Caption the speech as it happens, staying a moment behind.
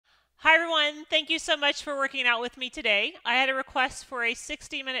Hi everyone, thank you so much for working out with me today. I had a request for a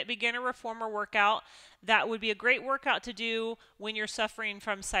 60-minute beginner reformer workout that would be a great workout to do when you're suffering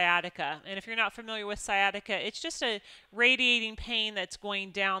from sciatica. And if you're not familiar with sciatica, it's just a radiating pain that's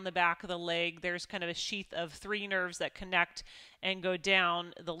going down the back of the leg. There's kind of a sheath of 3 nerves that connect and go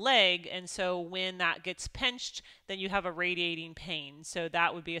down the leg, and so when that gets pinched, then you have a radiating pain. So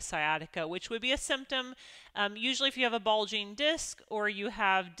that would be a sciatica, which would be a symptom usually if you have a bulging disc or you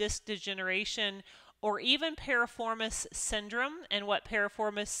have disc degeneration or even piriformis syndrome. And what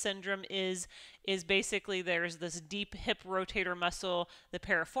piriformis syndrome is basically there's this deep hip rotator muscle, the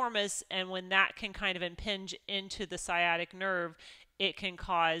piriformis, and when that can kind of impinge into the sciatic nerve, it can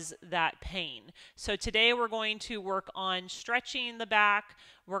cause that pain. So today we're going to work on stretching the back.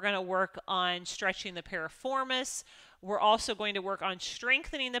 We're going to work on stretching the piriformis. We're also going to work on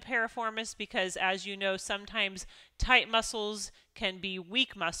strengthening the piriformis because, as you know, sometimes tight muscles can be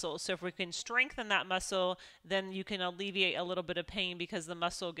weak muscles. So if we can strengthen that muscle, then you can alleviate a little bit of pain because the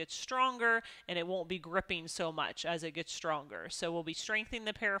muscle gets stronger and it won't be gripping so much as it gets stronger. So we'll be strengthening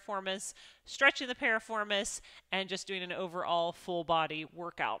the piriformis, stretching the piriformis, and just doing an overall full body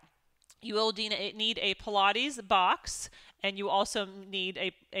workout. You will need a Pilates box, and you also need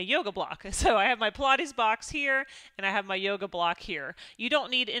a yoga block. So I have my Pilates box here, and I have my yoga block here. You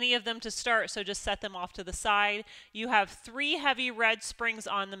don't need any of them to start, so just set them off to the side. You have 3 heavy red springs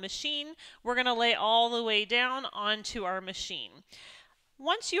on the machine. We're going to lay all the way down onto our machine.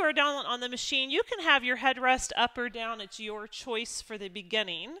 Once you are down on the machine, you can have your headrest up or down. It's your choice for the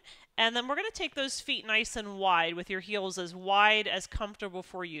beginning. And then we're going to take those feet nice and wide with your heels as wide as comfortable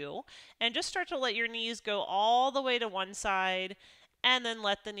for you. And just start to let your knees go all the way to one side and then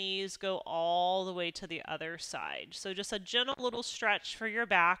let the knees go all the way to the other side. So just a gentle little stretch for your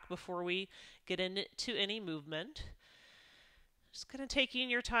back before we get into any movement. Just kind of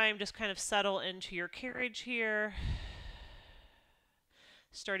taking your time, just kind of settle into your carriage here.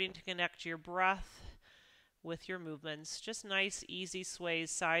 Starting to connect your breath with your movements. Just nice, easy sways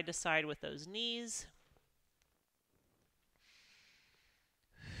side to side with those knees.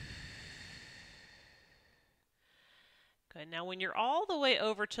 Good. Now when you're all the way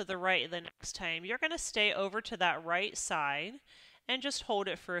over to the right the next time, you're going to stay over to that right side and just hold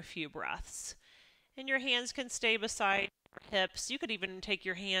it for a few breaths. And your hands can stay beside your hips. You could even take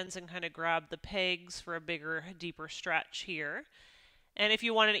your hands and kind of grab the pegs for a bigger, deeper stretch here. And if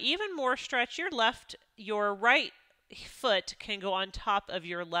you want an even more stretch, your right foot can go on top of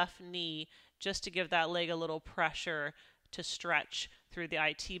your left knee just to give that leg a little pressure to stretch through the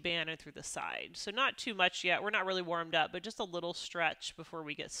IT band and through the side. So not too much yet. We're not really warmed up, but just a little stretch before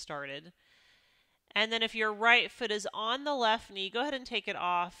we get started. And then if your right foot is on the left knee, go ahead and take it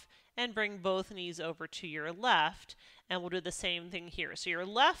off and bring both knees over to your left. And we'll do the same thing here. So your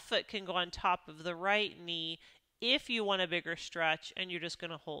left foot can go on top of the right knee if you want a bigger stretch, and you're just going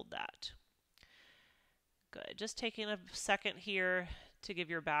to hold that. Good. Just taking a second here to give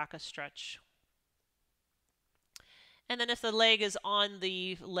your back a stretch. And then if the leg is on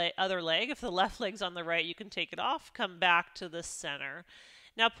the other leg, if the left leg's on the right, you can take it off, come back to the center.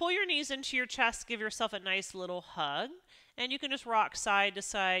 Now pull your knees into your chest, give yourself a nice little hug, and you can just rock side to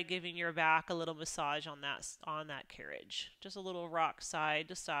side, giving your back a little massage on that carriage. Just a little rock side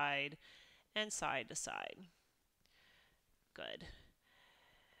to side and side to side. Good.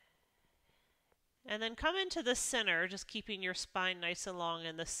 And then come into the center, just keeping your spine nice and long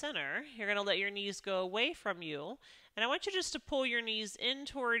in the center. You're going to let your knees go away from you. And I want you just to pull your knees in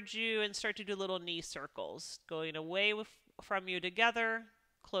towards you and start to do little knee circles. Going away from you together,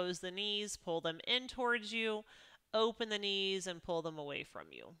 close the knees, pull them in towards you, open the knees and pull them away from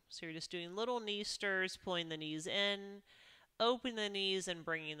you. So you're just doing little knee stirs, pulling the knees in, opening the knees and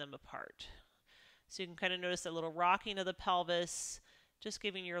bringing them apart. So you can kind of notice that little rocking of the pelvis, just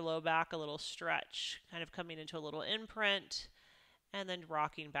giving your low back a little stretch, kind of coming into a little imprint, and then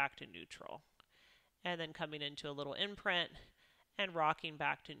rocking back to neutral. And then coming into a little imprint and rocking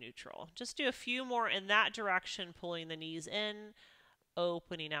back to neutral. Just do a few more in that direction, pulling the knees in,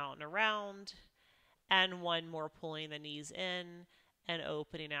 opening out and around, and one more pulling the knees in and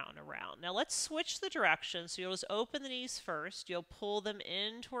opening out and around. Now let's switch the direction. So you'll just open the knees first. You'll pull them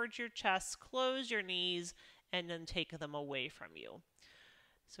in towards your chest, close your knees, and then take them away from you.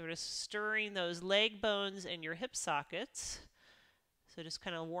 So we're just stirring those leg bones in your hip sockets. So just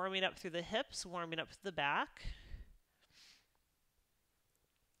kind of warming up through the hips, warming up the back.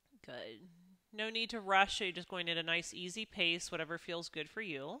 Good. No need to rush. You're just going at a nice easy pace, whatever feels good for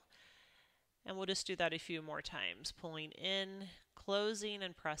you. And we'll just do that a few more times. Pulling in, closing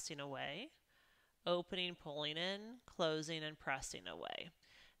and pressing away. Opening, pulling in, closing and pressing away.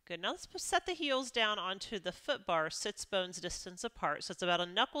 Good. Now let's set the heels down onto the foot bar, sits bones distance apart. So it's about a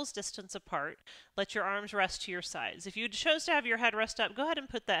knuckles distance apart. Let your arms rest to your sides. If you chose to have your head rest up, go ahead and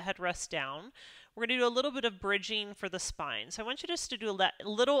put that headrest down. We're going to do a little bit of bridging for the spine. So I want you just to do a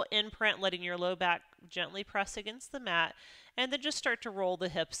little imprint, letting your low back gently press against the mat, and then just start to roll the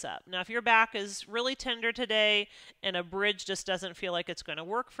hips up. Now if your back is really tender today and a bridge just doesn't feel like it's going to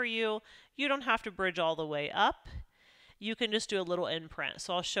work for you, you don't have to bridge all the way up. You can just do a little imprint.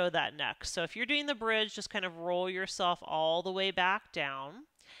 So I'll show that next. So if you're doing the bridge, just kind of roll yourself all the way back down.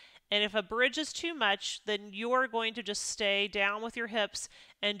 And if a bridge is too much, then you're going to just stay down with your hips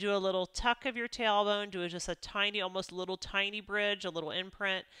and do a little tuck of your tailbone, do just a tiny, almost little tiny bridge, a little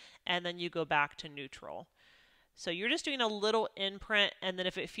imprint, and then you go back to neutral. So you're just doing a little imprint, and then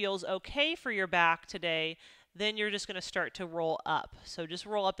if it feels okay for your back today, then you're just going to start to roll up. So just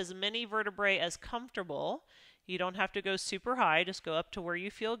roll up as many vertebrae as comfortable. You don't have to go super high, just go up to where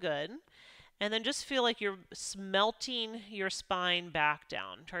you feel good. And then just feel like you're melting your spine back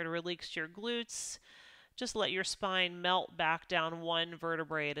down. Try to release your glutes. Just let your spine melt back down one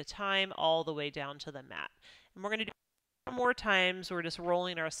vertebrae at a time, all the way down to the mat. And we're going to do it more times. We're just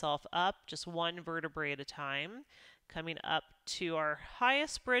rolling ourselves up, just one vertebrae at a time, coming up to our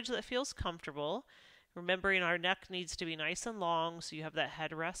highest bridge that feels comfortable. Remembering our neck needs to be nice and long so you have that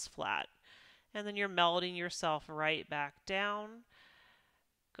head rest flat. And then you're melting yourself right back down.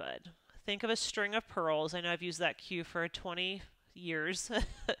 Good. Think of a string of pearls. I know I've used that cue for 20 years.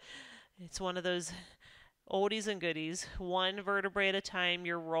 It's one of those oldies and goodies. One vertebrae at a time,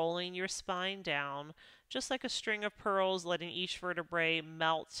 you're rolling your spine down, just like a string of pearls, letting each vertebrae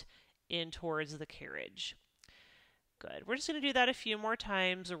melt in towards the carriage. Good. We're just going to do that a few more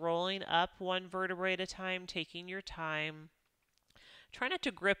times, rolling up one vertebrae at a time, taking your time. Try not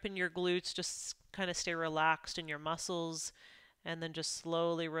to grip in your glutes, just kind of stay relaxed in your muscles, and then just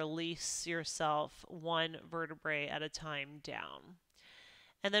slowly release yourself one vertebrae at a time down.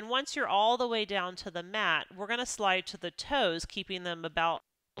 And then once you're all the way down to the mat, we're going to slide to the toes, keeping them about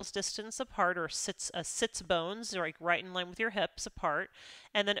distance apart, or sits bones, like right in line with your hips apart,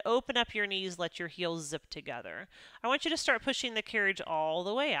 and then open up your knees, let your heels zip together. I want you to start pushing the carriage all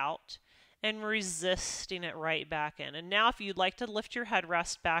the way out and resisting it right back in. And now if you'd like to lift your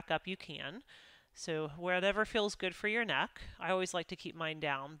headrest back up, you can. So whatever feels good for your neck. I always like to keep mine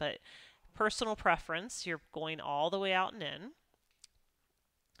down, but personal preference, you're going all the way out and in.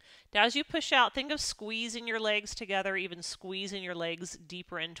 Now as you push out, think of squeezing your legs together, even squeezing your legs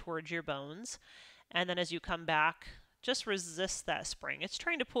deeper in towards your bones. And then as you come back, just resist that spring. It's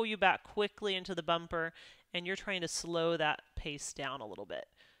trying to pull you back quickly into the bumper, and you're trying to slow that pace down a little bit.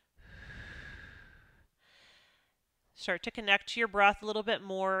 Start to connect to your breath a little bit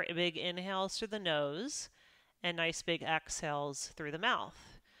more. Big inhales through the nose and nice big exhales through the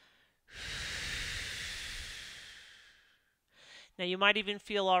mouth. Now you might even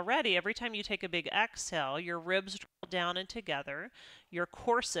feel already, every time you take a big exhale, your ribs draw down and together. Your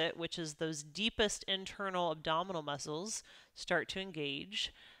corset, which is those deepest internal abdominal muscles, start to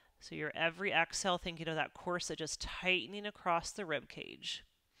engage. So you're every exhale thinking of that corset just tightening across the rib cage.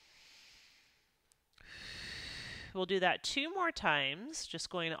 We'll do that 2 more times, just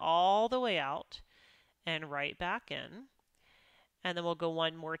going all the way out and right back in. And then we'll go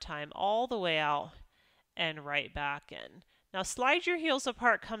 1 more time all the way out and right back in. Now slide your heels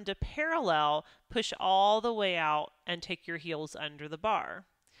apart, come to parallel, push all the way out and take your heels under the bar.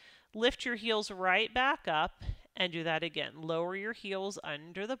 Lift your heels right back up and do that again. Lower your heels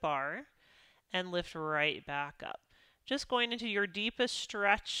under the bar and lift right back up. Just going into your deepest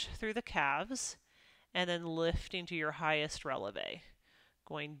stretch through the calves, and then lifting to your highest releve.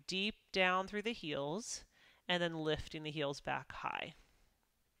 Going deep down through the heels, and then lifting the heels back high.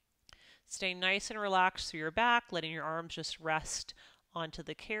 Stay nice and relaxed through your back, letting your arms just rest onto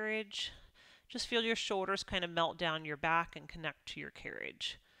the carriage. Just feel your shoulders kind of melt down your back and connect to your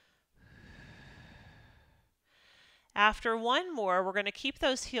carriage. After 1 more, we're going to keep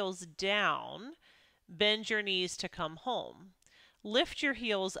those heels down, bend your knees to come home. Lift your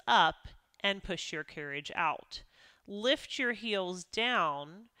heels up and push your carriage out. Lift your heels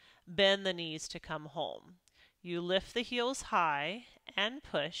down, bend the knees to come home. You lift the heels high and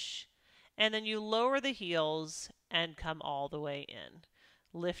push, and then you lower the heels and come all the way in.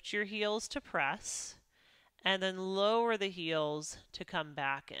 Lift your heels to press, and then lower the heels to come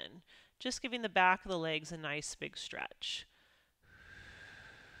back in. Just giving the back of the legs a nice big stretch.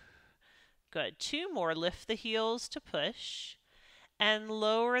 Good. 2 more. Lift the heels to push and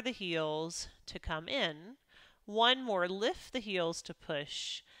lower the heels to come in. 1 more. Lift the heels to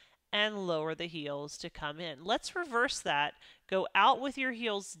push and lower the heels to come in. Let's reverse that. Go out with your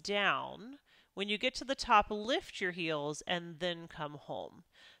heels down. When you get to the top, lift your heels and then come home.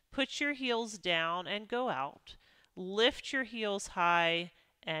 Put your heels down and go out. Lift your heels high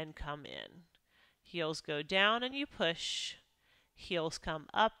and come in. Heels go down and you push. Heels come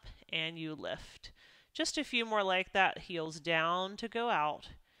up and you lift. Just a few more like that. Heels down to go out.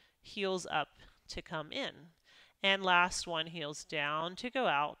 Heels up to come in. And last one, heels down to go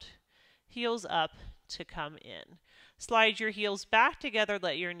out. Heels up to come in. Slide your heels back together,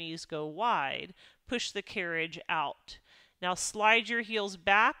 let your knees go wide. Push the carriage out. Now slide your heels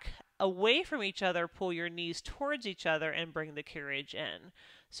back away from each other, pull your knees towards each other, and bring the carriage in.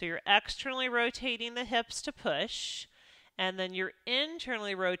 So you're externally rotating the hips to push, and then you're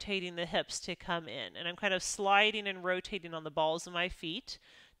internally rotating the hips to come in. And I'm kind of sliding and rotating on the balls of my feet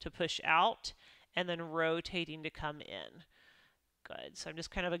to push out, and then rotating to come in. Good. So I'm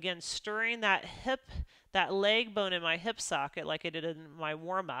just kind of, again, stirring that leg bone in my hip socket like I did in my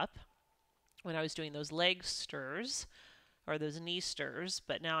warm-up when I was doing those leg stirs or those knee stirs.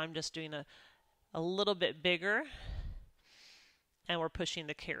 But now I'm just doing a little bit bigger, and we're pushing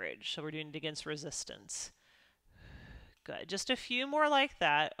the carriage. So we're doing it against resistance. Good. Just a few more like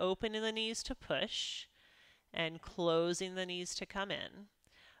that. Opening the knees to push and closing the knees to come in.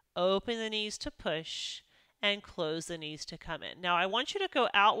 Open the knees to push and close the knees to come in. Now I want you to go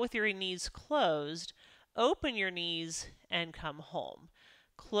out with your knees closed, open your knees and come home.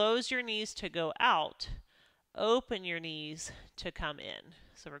 Close your knees to go out, open your knees to come in.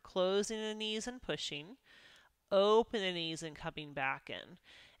 So we're closing the knees and pushing, open the knees and coming back in.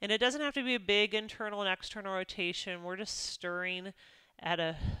 And it doesn't have to be a big internal and external rotation. We're just stirring at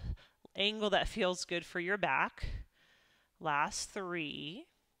an angle that feels good for your back. Last 3.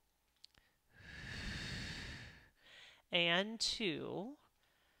 And 2,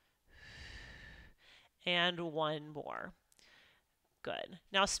 and 1 more. Good.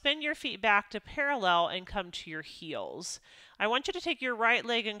 Now spin your feet back to parallel and come to your heels. I want you to take your right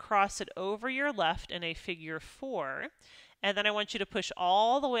leg and cross it over your left in a figure 4. And then I want you to push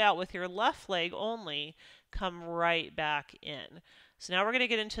all the way out with your left leg only. Come right back in. So now we're going to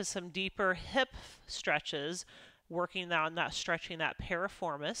get into some deeper hip stretches, working on that, stretching that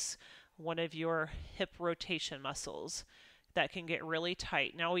piriformis, one of your hip rotation muscles that can get really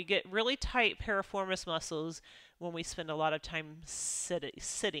tight. Now we get really tight piriformis muscles when we spend a lot of time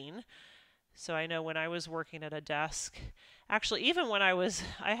sitting. So I know when I was working at a desk, actually even when I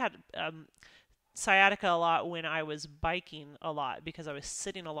had sciatica a lot when I was biking a lot because I was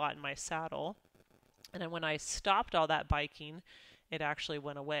sitting a lot in my saddle. And then when I stopped all that biking, it actually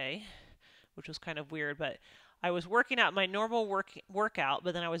went away, which was kind of weird. But I was working out my normal workout,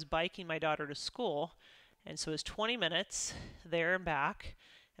 but then I was biking my daughter to school, and so it was 20 minutes there and back,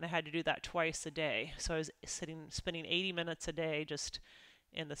 and I had to do that twice a day. So I was spending 80 minutes a day just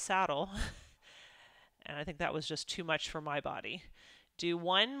in the saddle, and I think that was just too much for my body. Do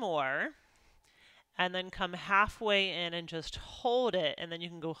 1 more, and then come halfway in and just hold it, and then you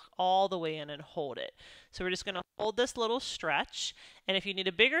can go all the way in and hold it. So we're just going to hold this little stretch, and if you need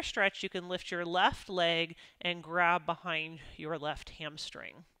a bigger stretch, you can lift your left leg and grab behind your left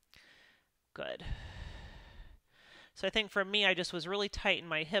hamstring. Good. So I think for me, I just was really tight in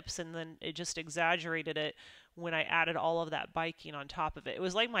my hips, and then it just exaggerated it when I added all of that biking on top of it. It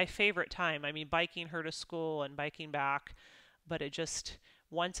was like my favorite time. I mean, biking her to school and biking back, but it just...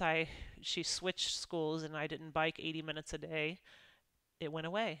 Once she switched schools and I didn't bike 80 minutes a day, it went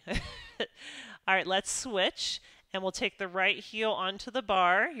away. All right, let's switch, and we'll take the right heel onto the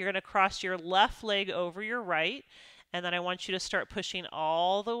bar. You're going to cross your left leg over your right, and then I want you to start pushing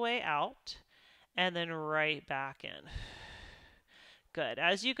all the way out and then right back in. Good.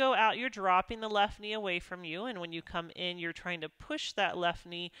 As you go out, you're dropping the left knee away from you, and when you come in, you're trying to push that left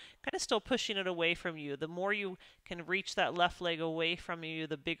knee, kind of still pushing it away from you. The more you can reach that left leg away from you,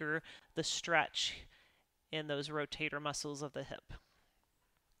 the bigger the stretch in those rotator muscles of the hip.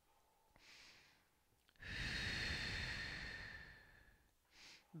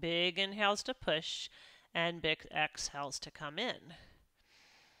 Big inhales to push, and big exhales to come in.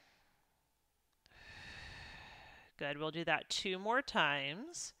 Good. We'll do that 2 more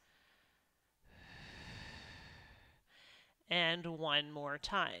times. And 1 more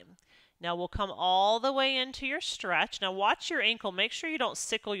time. Now we'll come all the way into your stretch. Now watch your ankle. Make sure you don't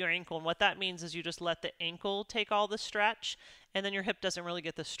sickle your ankle. And what that means is you just let the ankle take all the stretch, and then your hip doesn't really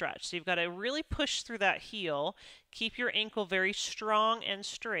get the stretch. So you've got to really push through that heel. Keep your ankle very strong and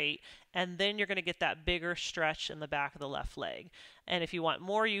straight, and then you're going to get that bigger stretch in the back of the left leg. And if you want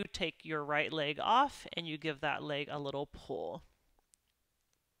more, you take your right leg off and you give that leg a little pull.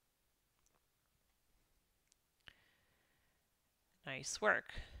 Nice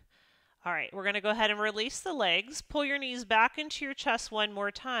work. All right, we're going to go ahead and release the legs. Pull your knees back into your chest one more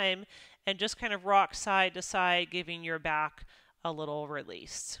time and just kind of rock side to side, giving your back a little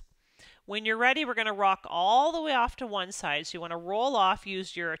release. When you're ready, we're going to rock all the way off to one side. So you want to roll off,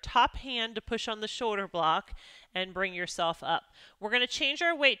 use your top hand to push on the shoulder block, and bring yourself up. We're going to change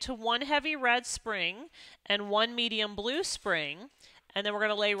our weight to one heavy red spring and one medium blue spring, and then we're going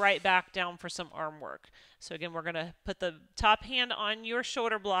to lay right back down for some arm work. So again, we're going to put the top hand on your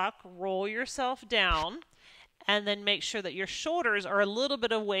shoulder block, roll yourself down, and then make sure that your shoulders are a little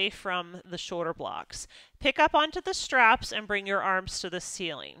bit away from the shoulder blocks. Pick up onto the straps and bring your arms to the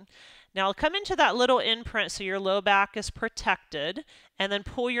ceiling. Now come into that little imprint so your low back is protected, and then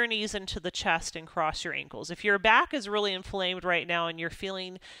pull your knees into the chest and cross your ankles. If your back is really inflamed right now and you're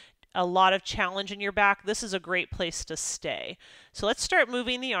feeling a lot of challenge in your back, this is a great place to stay. So let's start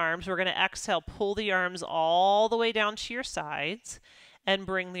moving the arms. We're going to exhale, pull the arms all the way down to your sides, and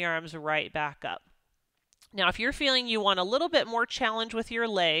bring the arms right back up. Now, if you're feeling you want a little bit more challenge with your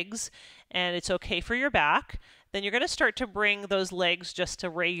legs, and it's okay for your back, then you're going to start to bring those legs just to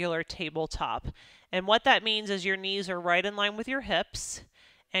regular tabletop. And what that means is your knees are right in line with your hips,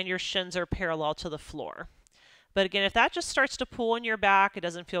 and your shins are parallel to the floor. But again, if that just starts to pull in your back, it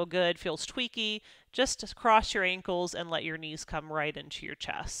doesn't feel good, feels tweaky, just cross your ankles and let your knees come right into your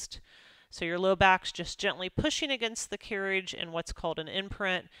chest. So your low back's just gently pushing against the carriage in what's called an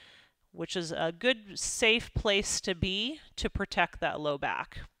imprint, which is a good, safe place to be to protect that low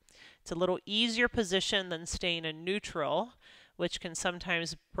back. It's a little easier position than staying in neutral, which can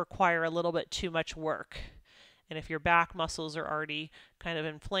sometimes require a little bit too much work. And if your back muscles are already kind of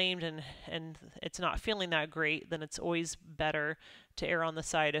inflamed and it's not feeling that great, then it's always better to err on the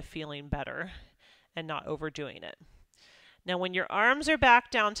side of feeling better and not overdoing it. Now when your arms are back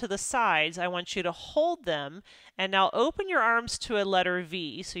down to the sides, I want you to hold them and now open your arms to a letter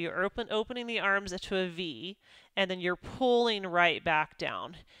V. So you're opening the arms to a V, and then you're pulling right back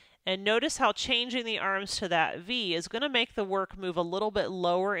down. And notice how changing the arms to that V is going to make the work move a little bit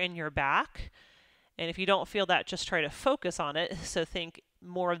lower in your back. And if you don't feel that, just try to focus on it. So think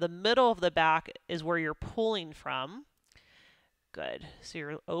more of the middle of the back is where you're pulling from. Good. So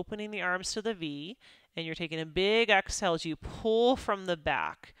you're opening the arms to the V, and you're taking a big exhale as you pull from the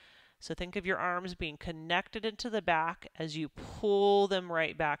back. So think of your arms being connected into the back as you pull them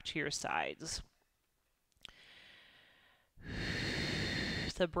right back to your sides.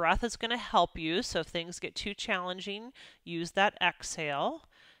 The breath is going to help you, so if things get too challenging, use that exhale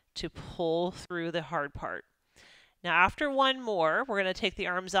to pull through the hard part. Now after one more, we're going to take the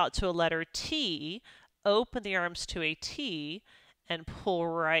arms out to a letter T, open the arms to a T, and pull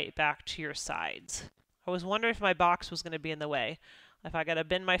right back to your sides. I was wondering if my box was going to be in the way. If I got to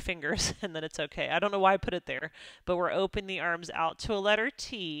bend my fingers, and then it's okay. I don't know why I put it there, but we're opening the arms out to a letter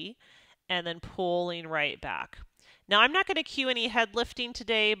T, and then pulling right back. Now, I'm not going to cue any head lifting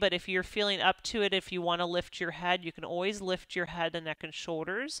today, but if you're feeling up to it, if you want to lift your head, you can always lift your head and neck and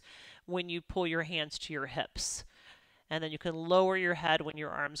shoulders when you pull your hands to your hips. And then you can lower your head when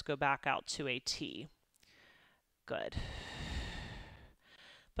your arms go back out to a T. Good.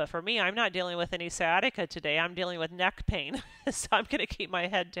 But for me, I'm not dealing with any sciatica today. I'm dealing with neck pain, so I'm going to keep my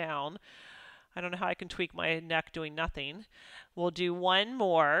head down. I don't know how I can tweak my neck doing nothing. We'll do one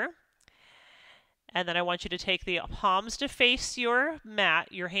more. And then I want you to take the palms to face your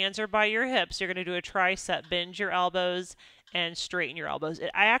mat. Your hands are by your hips. You're going to do a tricep. Bend your elbows and straighten your elbows.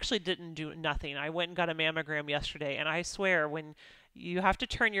 I actually didn't do nothing. I went and got a mammogram yesterday, and I swear when you have to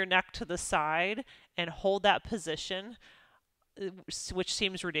turn your neck to the side and hold that position, which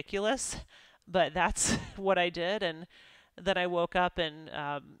seems ridiculous, but that's what I did. And then I woke up and,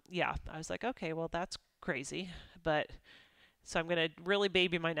 yeah, I was like, okay, well, that's crazy. But so I'm going to really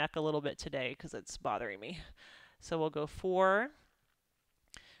baby my neck a little bit today because it's bothering me. So we'll go 4.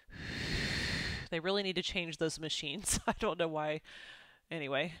 They really need to change those machines. I don't know why.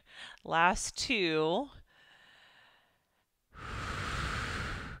 Anyway, last 2.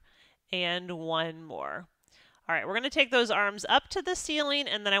 And 1 more. All right, we're going to take those arms up to the ceiling,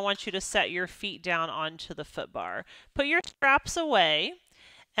 and then I want you to set your feet down onto the foot bar. Put your straps away.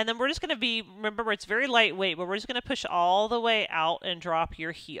 And then we're just going to be, remember it's very lightweight, but we're just going to push all the way out and drop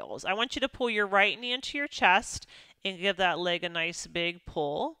your heels. I want you to pull your right knee into your chest and give that leg a nice big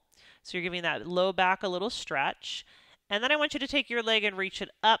pull. So you're giving that low back a little stretch. And then I want you to take your leg and reach it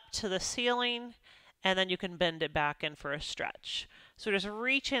up to the ceiling, and then you can bend it back in for a stretch. So just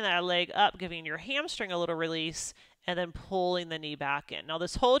reaching that leg up, giving your hamstring a little release, and then pulling the knee back in. Now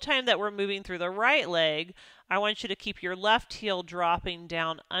this whole time that we're moving through the right leg, I want you to keep your left heel dropping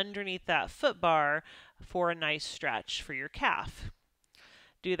down underneath that foot bar for a nice stretch for your calf.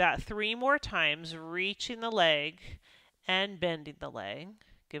 Do that 3 more times, reaching the leg and bending the leg,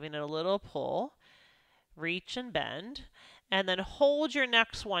 giving it a little pull. Reach and bend, and then hold your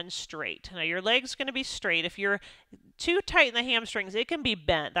next one straight. Now your leg's going to be straight. If you're too tight in the hamstrings, it can be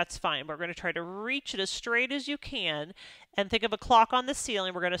bent. That's fine. We're going to try to reach it as straight as you can, and think of a clock on the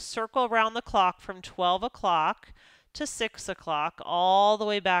ceiling. We're going to circle around the clock from 12 o'clock to 6 o'clock, all the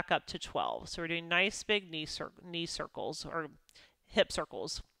way back up to 12. So we're doing nice big knee circles, or hip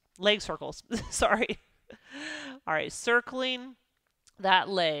circles, leg circles, sorry. All right, circling that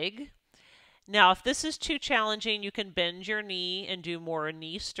leg. Now, if this is too challenging, you can bend your knee and do more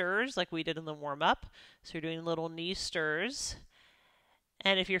knee stirs like we did in the warm-up. So you're doing little knee stirs.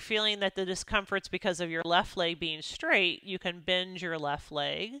 And if you're feeling that the discomfort's because of your left leg being straight, you can bend your left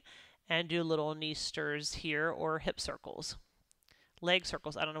leg and do little knee stirs here, or hip circles. Leg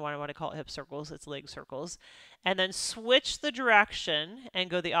circles. I don't know why I want to call it hip circles. It's leg circles. And then switch the direction and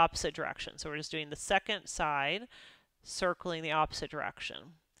go the opposite direction. So we're just doing the second side, circling the opposite direction.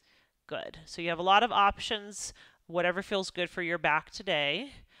 Good. So you have a lot of options, whatever feels good for your back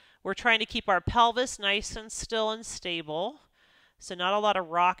today. We're trying to keep our pelvis nice and still and stable. So not a lot of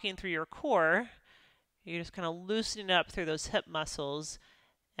rocking through your core. You're just kind of loosening up through those hip muscles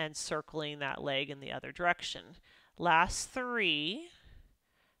and circling that leg in the other direction. Last 3.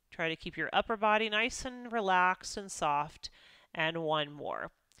 Try to keep your upper body nice and relaxed and soft. And 1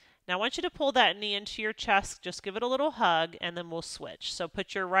 more. Now I want you to pull that knee into your chest, just give it a little hug, and then we'll switch. So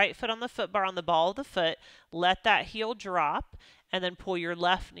put your right foot on the foot bar on the ball of the foot, let that heel drop, and then pull your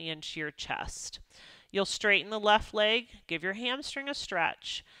left knee into your chest. You'll straighten the left leg, give your hamstring a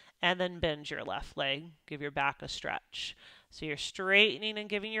stretch, and then bend your left leg, give your back a stretch. So you're straightening and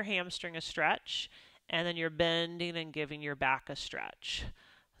giving your hamstring a stretch, and then you're bending and giving your back a stretch.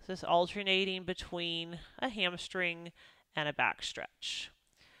 So this alternating between a hamstring and a back stretch.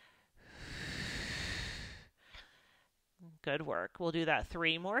 Good work. We'll do that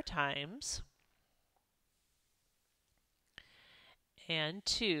 3 more times. And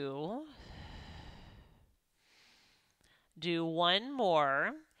 2. Do 1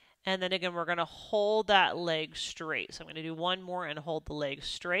 more. And then again, we're going to hold that leg straight. So I'm going to do 1 more and hold the leg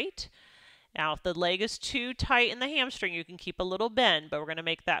straight. Now, if the leg is too tight in the hamstring, you can keep a little bend, but we're going to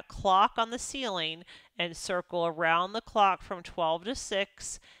make that clock on the ceiling and circle around the clock from 12 to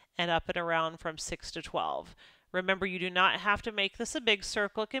 6 and up and around from 6 to 12. Remember, you do not have to make this a big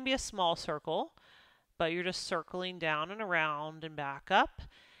circle. It can be a small circle, but you're just circling down and around and back up.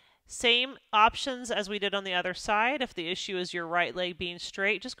 Same options as we did on the other side. If the issue is your right leg being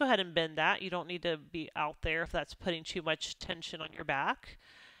straight, just go ahead and bend that. You don't need to be out there if that's putting too much tension on your back.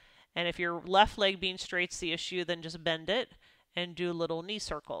 And if your left leg being straight's the issue, then just bend it and do little knee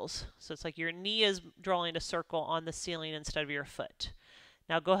circles. So it's like your knee is drawing a circle on the ceiling instead of your foot.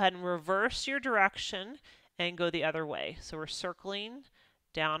 Now go ahead and reverse your direction and go the other way. So we're circling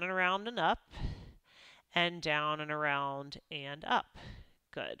down and around and up, and down and around and up.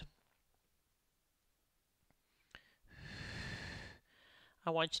 Good. I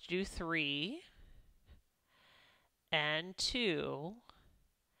want you to do 3 and 2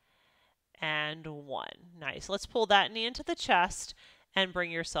 and 1. Nice. Let's pull that knee into the chest and bring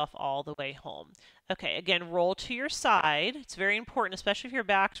yourself all the way home. Okay, again, roll to your side. It's very important, especially if your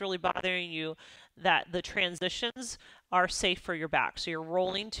back's really bothering you, that the transitions are safe for your back. So you're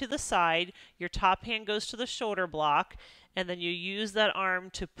rolling to the side, your top hand goes to the shoulder block, and then you use that arm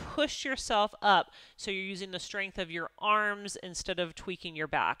to push yourself up. So you're using the strength of your arms instead of tweaking your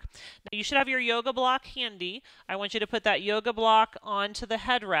back. Now you should have your yoga block handy. I want you to put that yoga block onto the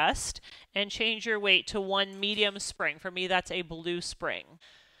headrest and change your weight to 1 medium spring. For me, that's a blue spring.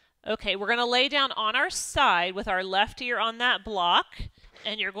 Okay, we're going to lay down on our side with our left ear on that block,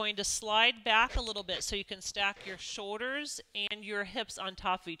 and you're going to slide back a little bit so you can stack your shoulders and your hips on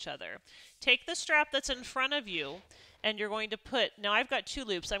top of each other. Take the strap that's in front of you, and you're going to put, now I've got 2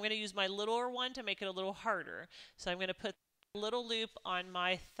 loops. I'm going to use my littler one to make it a little harder. So I'm going to put a little loop on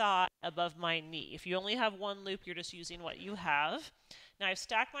my thigh above my knee. If you only have 1 loop, you're just using what you have. Now I've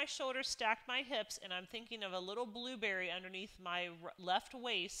stacked my shoulders, stacked my hips, and I'm thinking of a little blueberry underneath my left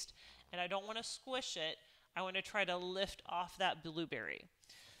waist, and I don't want to squish it. I want to try to lift off that blueberry.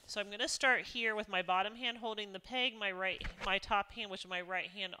 So I'm going to start here with my bottom hand holding the peg, my top hand, which is my right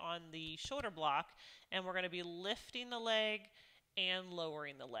hand on the shoulder block, and we're going to be lifting the leg and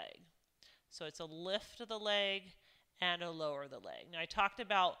lowering the leg. So it's a lift of the leg and lower the leg. Now I talked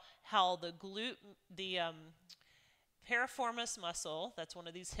about how the piriformis muscle, that's one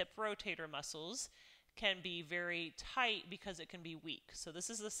of these hip rotator muscles, can be very tight because it can be weak. So this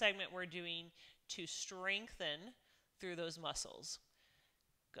is the segment we're doing to strengthen through those muscles.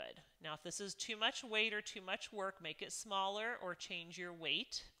 Good. Now if this is too much weight or too much work, make it smaller or change your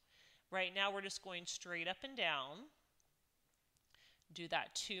weight. Right now we're just going straight up and down. Do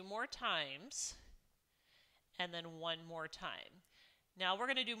that 2 more times, and then 1 more time. Now we're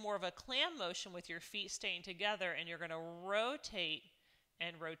going to do more of a clam motion with your feet staying together, and you're going to rotate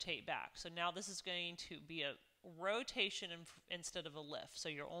and rotate back. So now this is going to be a rotation instead of a lift. So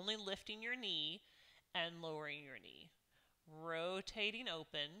you're only lifting your knee and lowering your knee. Rotating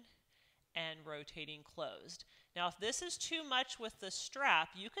open and rotating closed. Now if this is too much with the strap,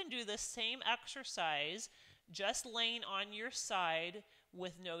 you can do the same exercise just laying on your side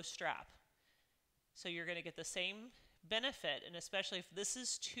with no strap. So you're going to get the same benefit, and especially if this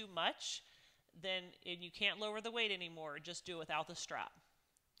is too much, then and you can't lower the weight anymore, just do it without the strap.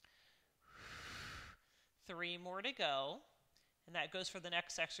 3 more to go, and that goes for the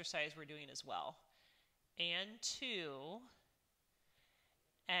next exercise we're doing as well. And 2,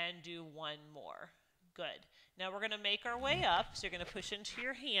 and do 1 more. Good. Now we're going to make our way up, so you're going to push into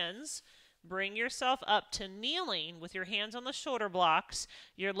your hands. Bring yourself up to kneeling with your hands on the shoulder blocks.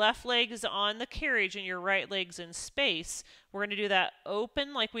 Your left leg is on the carriage and your right leg's in space. We're going to do that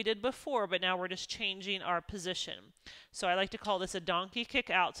open like we did before, but now we're just changing our position. So I like to call this a donkey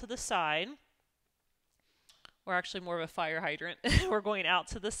kick out to the side. Or actually more of a fire hydrant. We're going out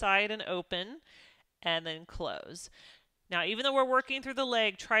to the side and open and then close. Now, even though we're working through the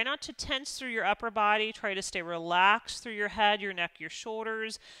leg, try not to tense through your upper body. Try to stay relaxed through your head, your neck, your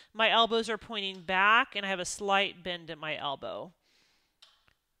shoulders. My elbows are pointing back, and I have a slight bend in my elbow.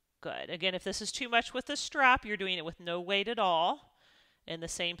 Good. Again, if this is too much with the strap, you're doing it with no weight at all in the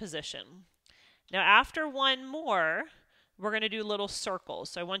same position. Now, after 1 more, we're going to do little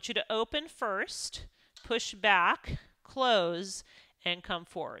circles. So I want you to open first, push back, close, and come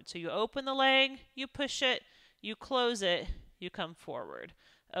forward. So you open the leg, you push it, you close it, you come forward.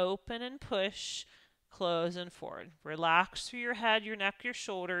 Open and push, close and forward. Relax through your head, your neck, your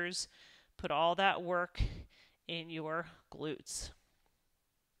shoulders. Put all that work in your glutes.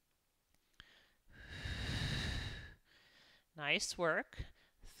 Nice work.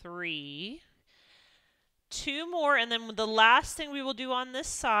 3. 2 more, and then the last thing we will do on this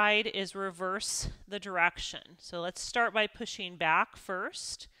side is reverse the direction. So let's start by pushing back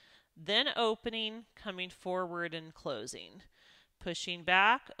first. Then opening, coming forward and closing. Pushing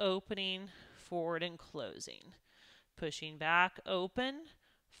back, opening, forward and closing. Pushing back, open,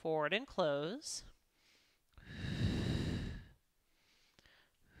 forward and close.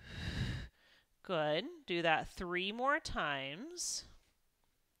 Good. Do that 3 more times.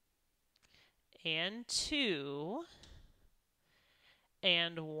 And 2.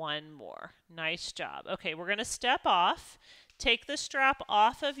 And 1 more. Nice job. Okay, we're going to step off. Take the strap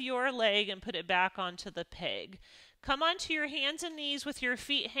off of your leg and put it back onto the peg. Come onto your hands and knees with your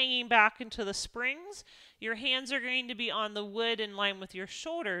feet hanging back into the springs. Your hands are going to be on the wood in line with your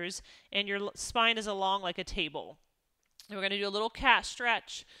shoulders, and your spine is along like a table. And we're going to do a little cat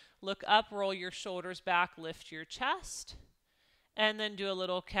stretch. Look up, roll your shoulders back, lift your chest, and then do a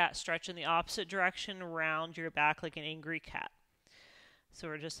little cat stretch in the opposite direction, round your back like an angry cat. So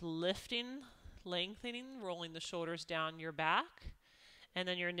we're just lifting, lengthening, rolling the shoulders down your back, and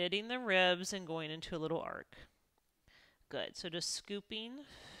then you're knitting the ribs and going into a little arc. Good. So just scooping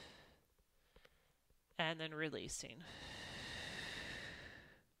and then releasing.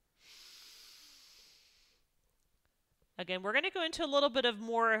 Again, we're going to go into a little bit of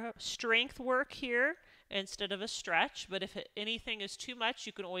more strength work here instead of a stretch, but if anything is too much,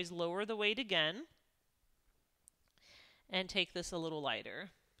 you can always lower the weight again and take this a little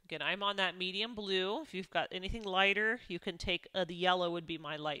lighter. Again, I'm on that medium blue. If you've got anything lighter, you can take the yellow would be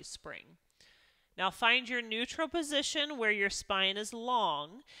my light spring. Now find your neutral position where your spine is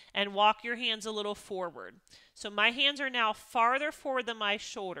long and walk your hands a little forward. So my hands are now farther forward than my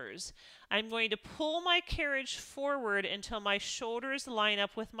shoulders. I'm going to pull my carriage forward until my shoulders line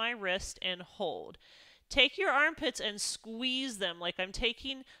up with my wrist and hold. Take your armpits and squeeze them like I'm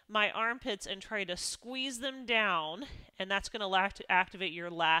taking my armpits and try to squeeze them down, and that's going to activate your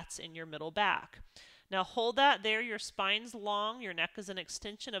lats in your middle back. Now hold that there. Your spine's long. Your neck is an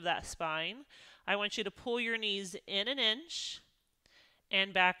extension of that spine. I want you to pull your knees in an inch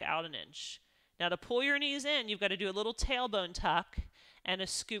and back out an inch. Now to pull your knees in, you've got to do a little tailbone tuck and a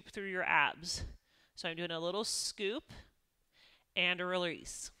scoop through your abs. So I'm doing a little scoop and a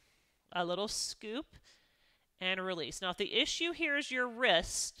release. A little scoop and release. Now, if the issue here is your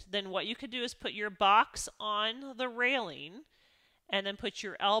wrist, then what you could do is put your box on the railing and then put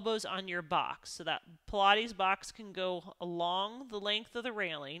your elbows on your box. So that Pilates box can go along the length of the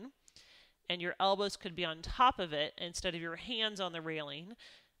railing, and your elbows could be on top of it instead of your hands on the railing.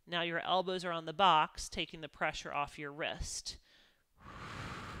 Now your elbows are on the box, taking the pressure off your wrist.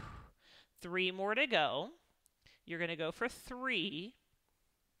 3 more to go. You're going to go for 3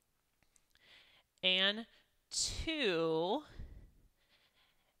 and 2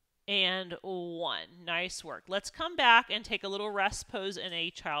 and 1. Nice work. Let's come back and take a little rest pose in a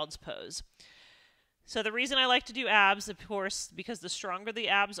child's pose. So the reason I like to do abs, of course, because the stronger the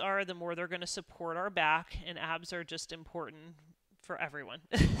abs are, the more they're going to support our back, and abs are just important for everyone.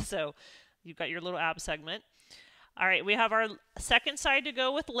 So you've got your little ab segment. All right, we have our second side to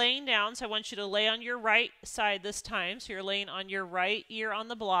go with laying down. So I want you to lay on your right side this time. So you're laying on your right ear on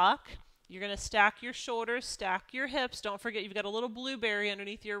the block. You're going to stack your shoulders, stack your hips. Don't forget you've got a little blueberry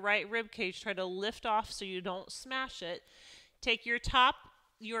underneath your right rib cage. Try to lift off so you don't smash it. Take your top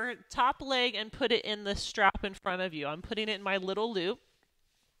leg and put it in the strap in front of you. I'm putting it in my little loop.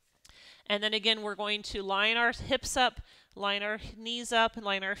 And then again, we're going to line our hips up, line our knees up, and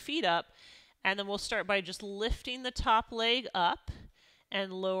line our feet up. And then we'll start by just lifting the top leg up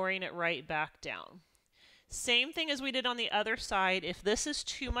and lowering it right back down. Same thing as we did on the other side. If this is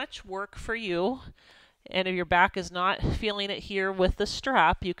too much work for you, and if your back is not feeling it here with the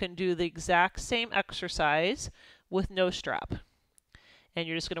strap, you can do the exact same exercise with no strap. And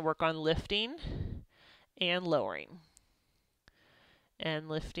you're just going to work on lifting and lowering. And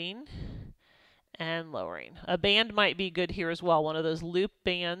lifting and lowering. A band might be good here as well. One of those loop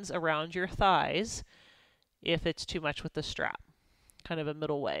bands around your thighs if it's too much with the strap. Kind of a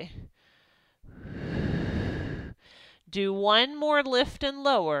middle way. Do one more lift and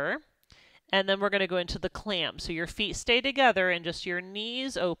lower, and then we're going to go into the clamp. So your feet stay together and just your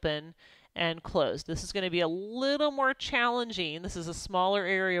knees open and closed. This is going to be a little more challenging. This is a smaller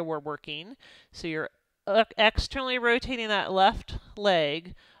area we're working. So you're externally rotating that left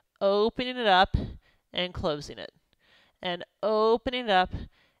leg, opening it up and closing it. And opening it up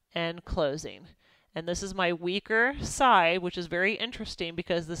and closing. And this is my weaker side, which is very interesting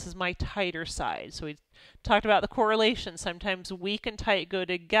because this is my tighter side. So we talked about the correlation. Sometimes weak and tight go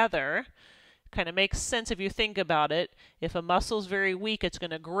together. Kind of makes sense if you think about it. If a muscle is very weak, it's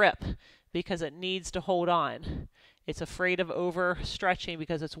going to grip because it needs to hold on. It's afraid of overstretching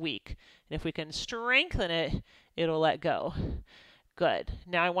because it's weak. And if we can strengthen it, it'll let go. Good.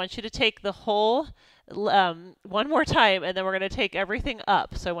 Now I want you to take the whole, one more time, and then we're going to take everything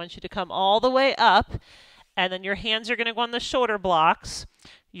up. So I want you to come all the way up, and then your hands are going to go on the shoulder blocks.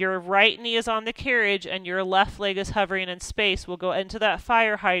 Your right knee is on the carriage, and your left leg is hovering in space. We'll go into that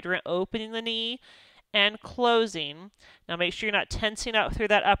fire hydrant, opening the knee and closing. Now make sure you're not tensing up through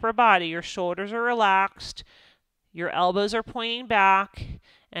that upper body. Your shoulders are relaxed, your elbows are pointing back,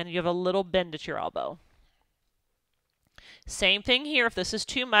 and you have a little bend at your elbow. Same thing here. If this is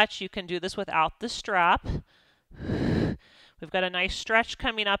too much, you can do this without the strap. We've got a nice stretch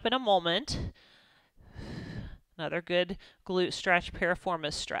coming up in a moment. Another good glute stretch,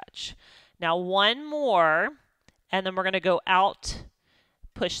 piriformis stretch. Now one more, and then we're going to go out,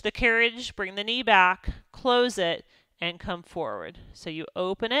 push the carriage, bring the knee back, close it, and come forward. So you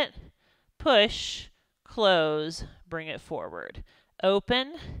open it, push, close, bring it forward.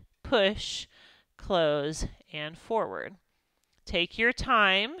 Open, push, close, and forward. Take your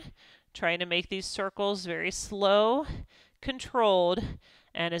time, trying to make these circles very slow, controlled,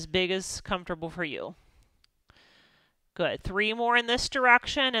 and as big as comfortable for you. Good. 3 more in this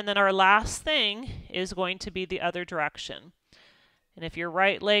direction, and then our last thing is going to be the other direction. And if your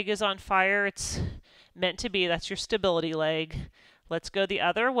right leg is on fire, it's meant to be. That's your stability leg. Let's go the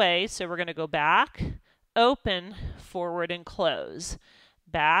other way. So we're going to go back, open, forward, and close.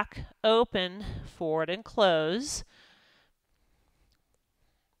 Back, open, forward, and close.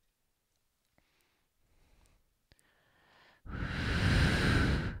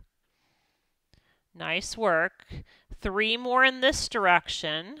 Nice work. 3 more in this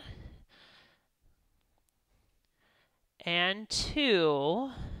direction. And 2.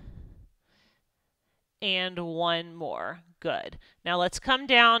 And 1 more. Good. Now let's come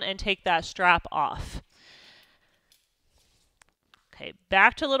down and take that strap off. Okay,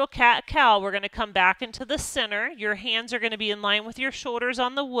 back to little cat-cow. We're going to come back into the center. Your hands are going to be in line with your shoulders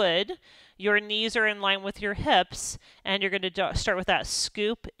on the wood. Your knees are in line with your hips. And you're going to start with that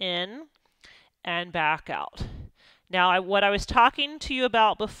scoop in and back out. Now, what I was talking to you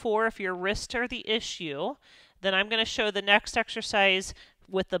about before, if your wrists are the issue, then I'm going to show the next exercise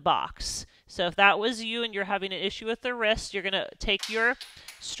with the box. So if that was you and you're having an issue with the wrist, you're going to take your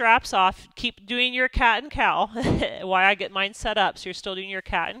straps off. Keep doing your cat and cow while I get mine set up. So you're still doing your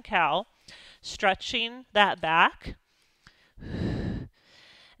cat and cow, stretching that back.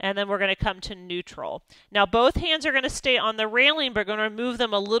 And then we're going to come to neutral. Now both hands are going to stay on the railing, but we're going to move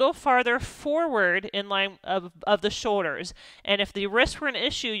them a little farther forward in line of the shoulders. And if the wrists were an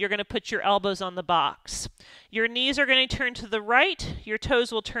issue, you're going to put your elbows on the box. Your knees are going to turn to the right. Your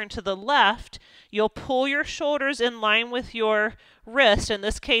toes will turn to the left. You'll pull your shoulders in line with your wrist. In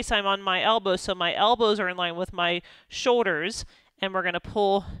this case, I'm on my elbows, so my elbows are in line with my shoulders. And we're going to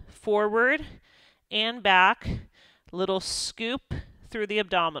pull forward and back, little scoop through the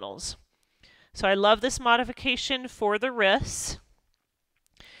abdominals. So I love this modification for the wrists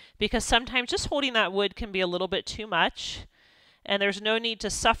because sometimes just holding that wood can be a little bit too much, and there's no need to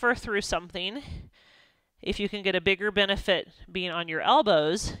suffer through something if you can get a bigger benefit being on your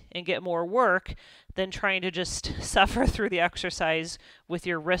elbows and get more work than trying to just suffer through the exercise with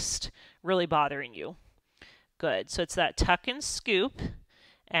your wrist really bothering you. Good. So it's that tuck and scoop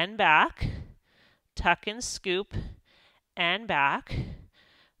and back, tuck and scoop and back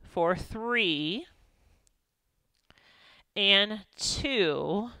for 3 and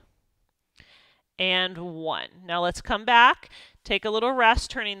 2 and 1. Now let's come back, take a little rest,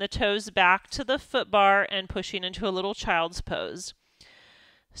 turning the toes back to the foot bar and pushing into a little child's pose.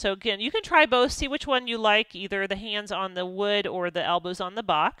 So again, you can try both, see which one you like, either the hands on the wood or the elbows on the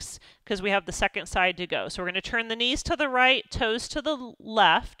box, because we have the second side to go. So we're going to turn the knees to the right, toes to the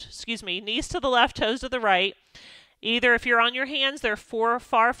left, knees to the left, toes to the right. Either if you're on your hands, they're far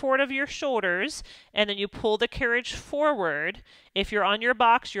forward of your shoulders, and then you pull the carriage forward. If you're on your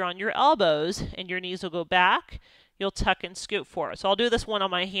box, you're on your elbows, and your knees will go back. You'll tuck and scoop forward. So I'll do this one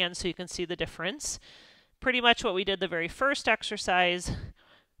on my hands so you can see the difference. Pretty much what we did the very first exercise.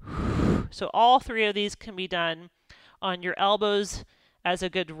 So all 3 of these can be done on your elbows as a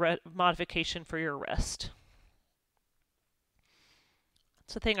good modification for your wrist.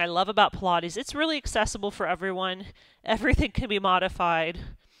 That's the thing I love about Pilates. It's really accessible for everyone. Everything can be modified.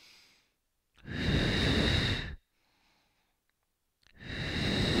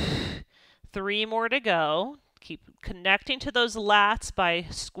 3 more to go. Keep connecting to those lats by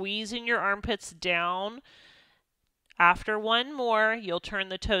squeezing your armpits down. After 1 more, you'll turn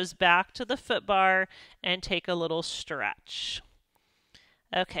the toes back to the foot bar and take a little stretch.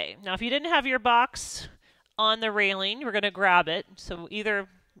 Okay, now if you didn't have your box on the railing, we're going to grab it. So either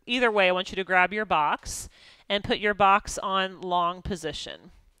way, I want you to grab your box and put your box on long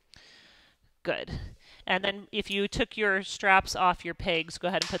position. Good. And then if you took your straps off your pegs, go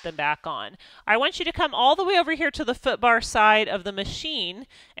ahead and put them back on. I want you to come all the way over here to the foot bar side of the machine,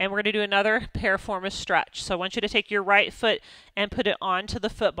 and we're going to do another piriformis stretch. So I want you to take your right foot and put it onto the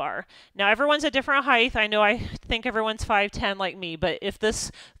foot bar. Now everyone's a different height. I know I think everyone's 5'10" like me, but if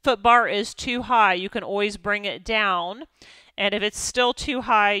this foot bar is too high, you can always bring it down. And if it's still too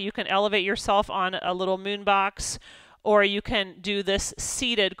high, you can elevate yourself on a little moon box, or you can do this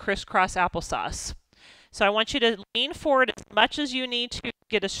seated crisscross applesauce. So I want you to lean forward as much as you need to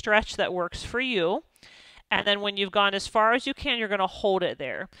get a stretch that works for you. And then when you've gone as far as you can, you're going to hold it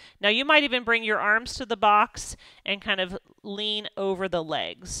there. Now you might even bring your arms to the box and kind of lean over the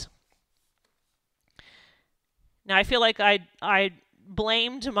legs. Now I feel like I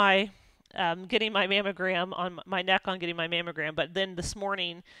blamed my getting my mammogram on my neck on getting my mammogram, but then this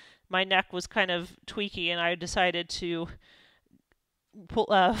morning my neck was kind of tweaky and I decided to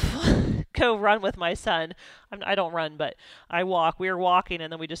go run with my son. I don't run, but I walk. We were walking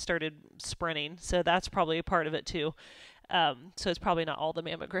and then we just started sprinting. So that's probably a part of it too. So it's probably not all the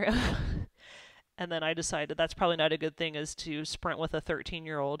mammogram. And then I decided that's probably not a good thing is to sprint with a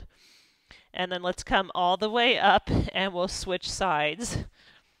 13-year-old. And then let's come all the way up and we'll switch sides.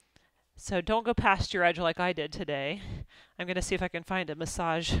 So don't go past your edge like I did today. I'm going to see if I can find a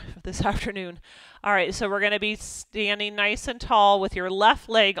massage this afternoon. All right, so we're going to be standing nice and tall with your left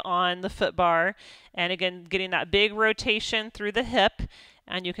leg on the foot bar. And again, getting that big rotation through the hip.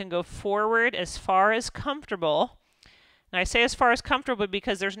 And you can go forward as far as comfortable. And I say as far as comfortable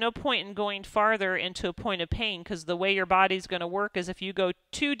because there's no point in going farther into a point of pain because the way your body's going to work is if you go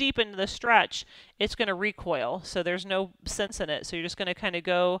too deep into the stretch, it's going to recoil. So there's no sense in it. So you're just going to kind of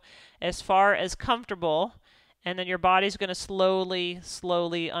go as far as comfortable, and then your body's going to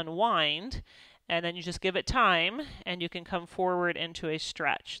slowly unwind. And then you just give it time, and you can come forward into a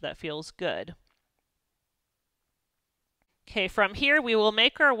stretch that feels good. Okay, from here we will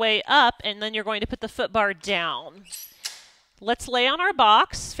make our way up, and then you're going to put the foot bar down. Let's lay on our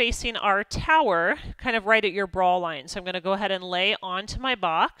box facing our tower, kind of right at your bra line. So I'm going to go ahead and lay onto my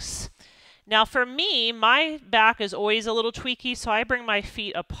box. Now for me, my back is always a little tweaky, so I bring my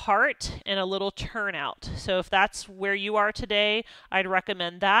feet apart and a little turnout. So if that's where you are today, I'd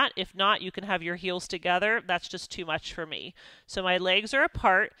recommend that. If not, you can have your heels together. That's just too much for me. So my legs are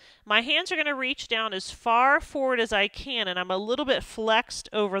apart. My hands are going to reach down as far forward as I can, and I'm a little bit flexed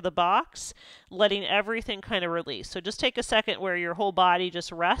over the box, letting everything kind of release. So just take a second where your whole body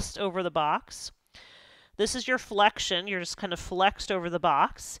just rests over the box. This is your flexion. You're just kind of flexed over the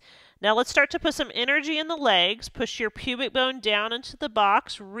box. Now let's start to put some energy in the legs. Push your pubic bone down into the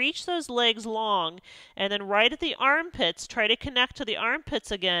box. Reach those legs long. And then right at the armpits, try to connect to the armpits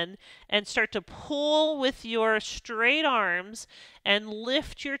again and start to pull with your straight arms and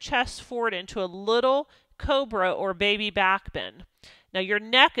lift your chest forward into a little cobra or baby back bend. Now your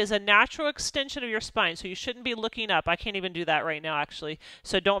neck is a natural extension of your spine, so you shouldn't be looking up. I can't even do that right now, actually.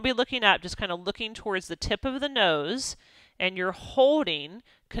 So don't be looking up, just kind of looking towards the tip of the nose. And you're holding,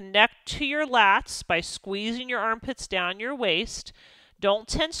 connect to your lats by squeezing your armpits down your waist. Don't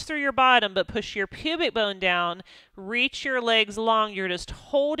tense through your bottom, but push your pubic bone down. Reach your legs long. You're just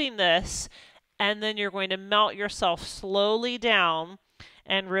holding this, and then you're going to melt yourself slowly down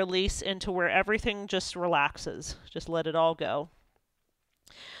and release into where everything just relaxes. Just let it all go.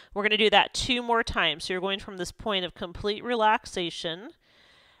 We're going to do that 2 more times. So you're going from this point of complete relaxation,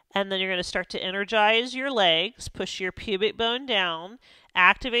 and then you're going to start to energize your legs, push your pubic bone down,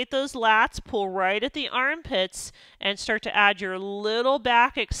 activate those lats, pull right at the armpits, and start to add your little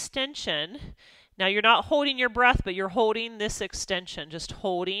back extension. Now you're not holding your breath, but you're holding this extension. Just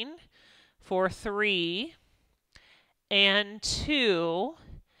holding for 3 and 2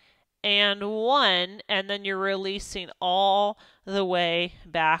 and 1, and then you're releasing all the way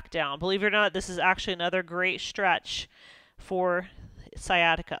back down. Believe it or not, this is actually another great stretch for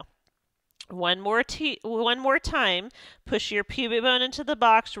sciatica. One more time, push your pubic bone into the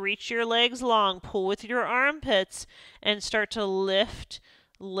box, reach your legs long, pull with your armpits, and start to lift,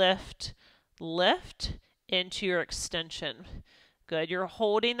 lift, lift into your extension. Good. You're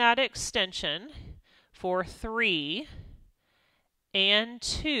holding that extension for 3 and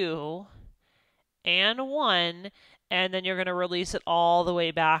 2 and 1, and then you're going to release it all the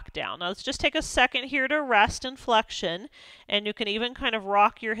way back down. Now let's just take a second here to rest in flexion, and you can even kind of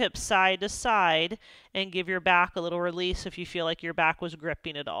rock your hips side to side and give your back a little release if you feel like your back was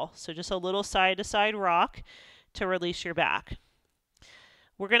gripping at all. So just a little side to side rock to release your back.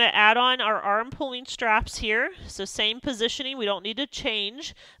 We're going to add on our arm pulling straps here. So same positioning, we don't need to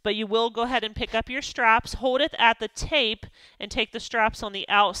change, but you will go ahead and pick up your straps, hold it at the tape, and take the straps on the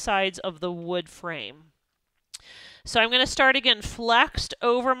outsides of the wood frame. So I'm going to start again flexed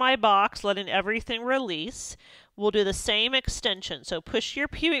over my box, letting everything release. We'll do the same extension. So push your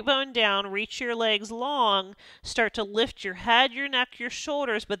pubic bone down, reach your legs long, start to lift your head, your neck, your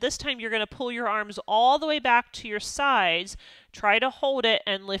shoulders, but this time you're going to pull your arms all the way back to your sides. Try to hold it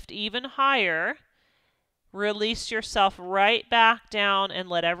and lift even higher. Release yourself right back down and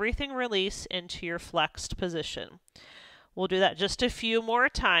let everything release into your flexed position. We'll do that just a few more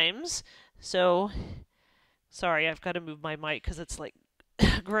times. So sorry, I've got to move my mic because it's like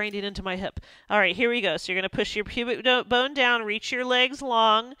grinding into my hip. All right, here we go. So you're going to push your pubic bone down, reach your legs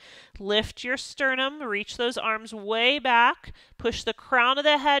long, lift your sternum, reach those arms way back, push the crown of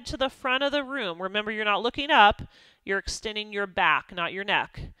the head to the front of the room. Remember, you're not looking up, you're extending your back, not your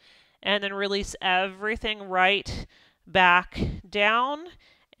neck. And then release everything right back down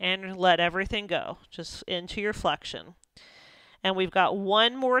and let everything go, just into your flexion. And we've got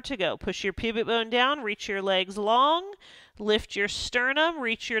 1 more to go. Push your pubic bone down, reach your legs long, lift your sternum,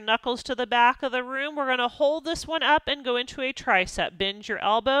 reach your knuckles to the back of the room. We're going to hold this one up and go into a tricep. Bend your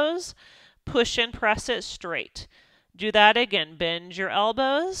elbows, push and press it straight. Do that again. Bend your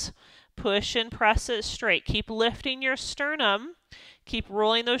elbows, push and press it straight. Keep lifting your sternum. Keep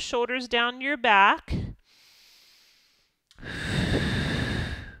rolling those shoulders down your back.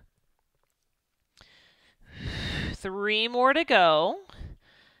 3 more to go.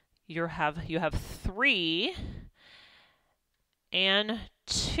 You have 3 and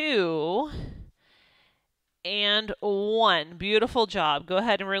 2 and 1. Beautiful job. Go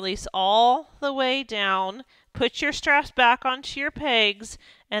ahead and release all the way down. Put your straps back onto your pegs,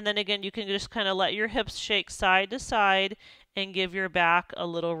 and then again you can just kind of let your hips shake side to side and give your back a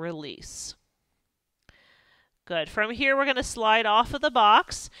little release. Good. From here we're going to slide off of the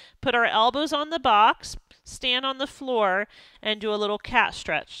box, put our elbows on the box, stand on the floor, and do a little cat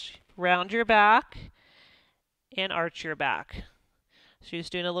stretch. Round your back and arch your back. So you're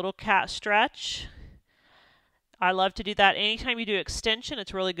just doing a little cat stretch. I love to do that. Anytime you do extension,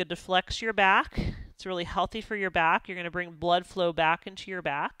 it's really good to flex your back. It's really healthy for your back. You're going to bring blood flow back into your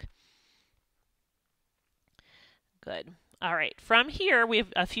back. Good. All right, from here, we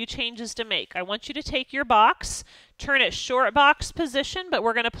have a few changes to make. I want you to take your box, turn it short box position, but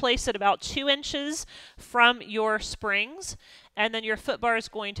we're going to place it about 2 inches from your springs, and then your foot bar is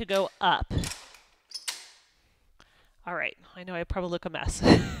going to go up. All right, I know I probably look a mess.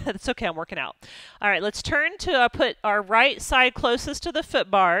 That's okay, I'm working out. All right, let's turn to put our right side closest to the foot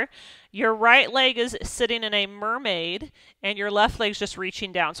bar. Your right leg is sitting in a mermaid, and your left leg's just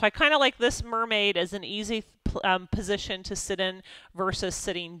reaching down. So I kind of like this mermaid as an easy position to sit in versus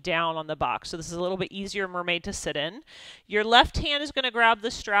sitting down on the box. So this is a little bit easier mermaid to sit in. Your left hand is going to grab the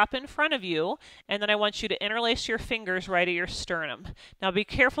strap in front of you, and then I want you to interlace your fingers right at your sternum. Now be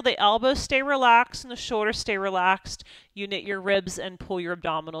careful the elbows stay relaxed and the shoulders stay relaxed. You knit your ribs and pull your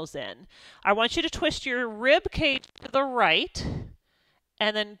abdominals in. I want you to twist your rib cage to the right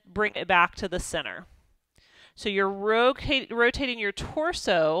and then bring it back to the center. So you're rotating your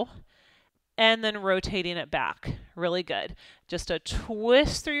torso and then rotating it back. Really good. Just a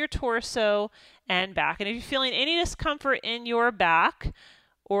twist through your torso and back. And if you're feeling any discomfort in your back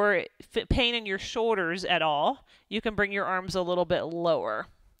or pain in your shoulders at all, you can bring your arms a little bit lower.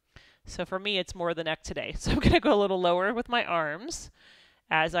 So for me, it's more the neck today. So I'm going to go a little lower with my arms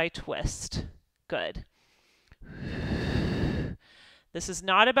as I twist. Good. This is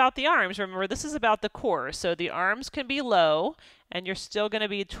not about the arms. Remember, this is about the core. So the arms can be low, and you're still going to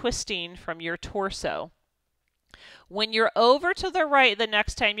be twisting from your torso. When you're over to the right the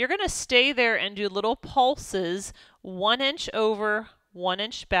next time, you're going to stay there and do little pulses, 1 inch over, 1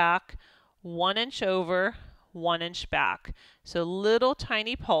 inch back, 1 inch over, 1 inch back. So little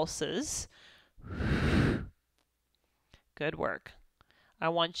tiny pulses. Good work. I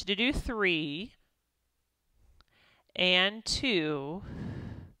want you to do 3 and 2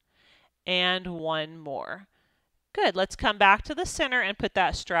 and 1 more. Good. Let's come back to the center and put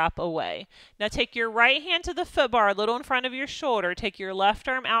that strap away. Now take your right hand to the foot bar a little in front of your shoulder. Take your left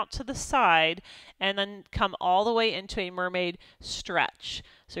arm out to the side and then come all the way into a mermaid stretch.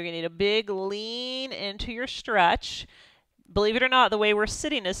 So you're going to need a big lean into your stretch. Believe it or not, the way we're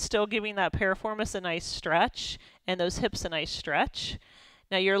sitting is still giving that piriformis a nice stretch and those hips a nice stretch.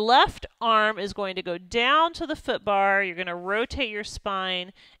 Now your left arm is going to go down to the foot bar. You're going to rotate your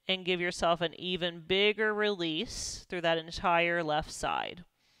spine and give yourself an even bigger release through that entire left side.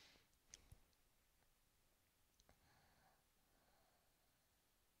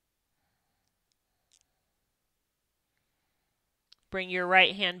 Bring your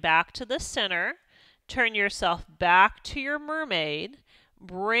right hand back to the center. Turn yourself back to your mermaid.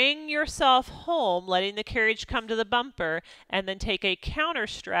 Bring yourself home, letting the carriage come to the bumper, and then take a counter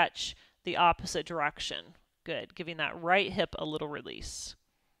stretch the opposite direction. Good, giving that right hip a little release.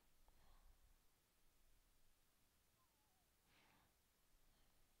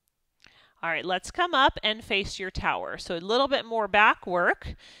 All right, let's come up and face your tower. So a little bit more back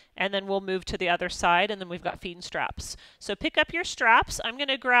work, and then we'll move to the other side, and then we've got feet and straps. So pick up your straps. I'm going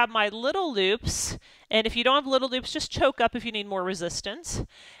to grab my little loops, and if you don't have little loops, just choke up if you need more resistance.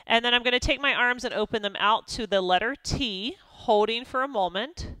 And then I'm going to take my arms and open them out to the letter T, holding for a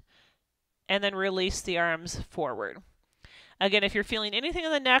moment, and then release the arms forward. Again, if you're feeling anything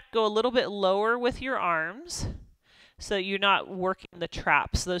in the neck, go a little bit lower with your arms, so you're not working the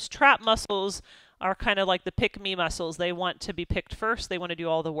traps. Those trap muscles are kind of like the pick-me muscles. They want to be picked first. They want to do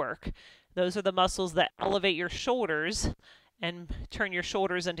all the work. Those are the muscles that elevate your shoulders and turn your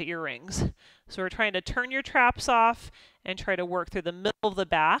shoulders into earrings. So we're trying to turn your traps off and try to work through the middle of the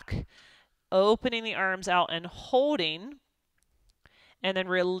back, opening the arms out and holding, and then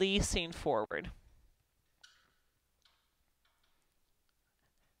releasing forward.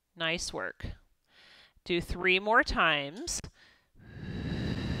 Nice work. Do 3 more times.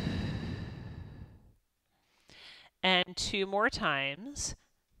 And 2 more times.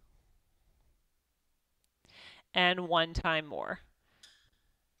 And 1 time more.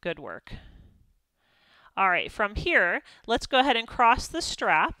 Good work. All right, from here, let's go ahead and cross the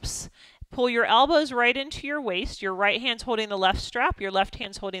straps. Pull your elbows right into your waist. Your right hand's holding the left strap. Your left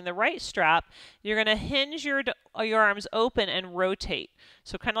hand's holding the right strap. You're going to hinge your arms open and rotate.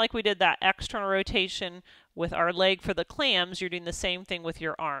 So kind of like we did that external rotation with our leg for the clams, you're doing the same thing with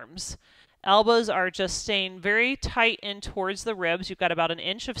your arms. Elbows are just staying very tight in towards the ribs. You've got about 1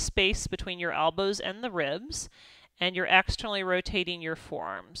 inch of space between your elbows and the ribs, and you're externally rotating your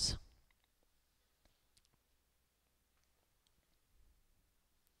forearms.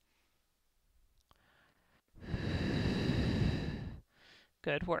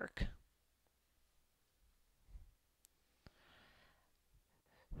 Good work.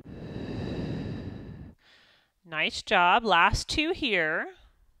 Nice job. Last 2 here.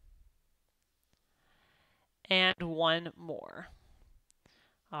 And 1 more.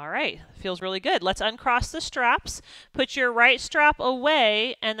 All right, feels really good. Let's uncross the straps. Put your right strap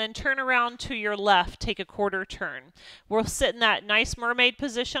away and then turn around to your left. Take a quarter turn. We'll sit in that nice mermaid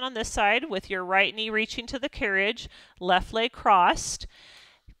position on this side with your right knee reaching to the carriage, left leg crossed.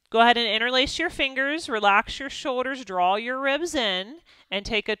 Go ahead and interlace your fingers, relax your shoulders, draw your ribs in, and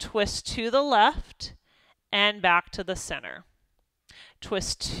take a twist to the left and back to the center.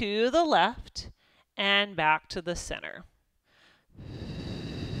 Twist to the left and back to the center.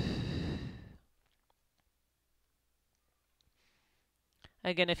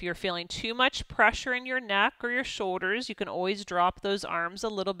 Again, if you're feeling too much pressure in your neck or your shoulders, you can always drop those arms a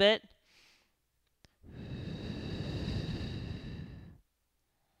little bit.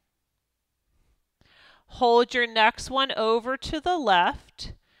 Hold your next one over to the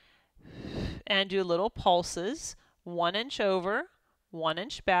left and do little pulses. 1 inch over, 1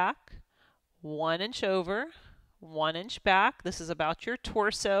 inch back, 1 inch over, 1 inch back. This is about your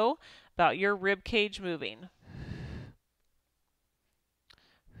torso, about your rib cage moving.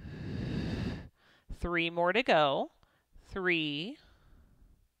 3 more to go. 3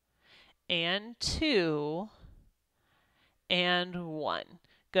 and 2 and 1.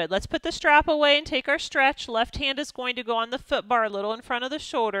 Good. Let's put the strap away and take our stretch. Left hand is going to go on the foot bar a little in front of the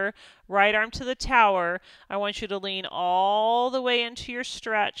shoulder. Right arm to the tower. I want you to lean all the way into your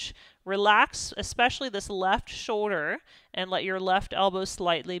stretch. Relax, especially this left shoulder, and let your left elbow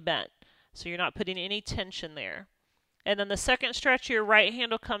slightly bent. So you're not putting any tension there. And then the second stretch, your right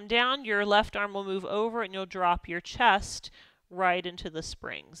hand will come down, your left arm will move over, and you'll drop your chest right into the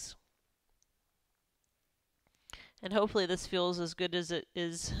springs. And hopefully this feels as good as it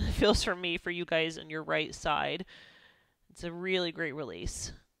feels for me, for you guys on your right side. It's a really great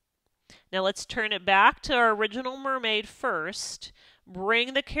release. Now let's turn it back to our original mermaid first.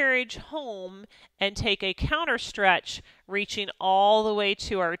 Bring the carriage home and take a counter stretch, reaching all the way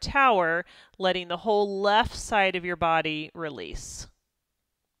to our tower, letting the whole left side of your body release.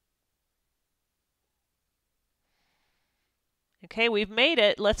 Okay, we've made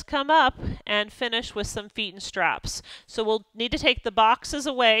it. Let's come up and finish with some feet and straps. So we'll need to take the boxes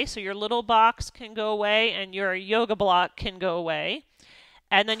away, so your little box can go away and your yoga block can go away.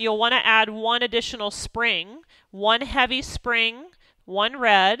 And then you'll want to add 1 additional spring, 1 heavy spring, 1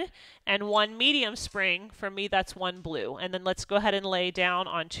 red, and 1 medium spring. For me, that's 1 blue. And then let's go ahead and lay down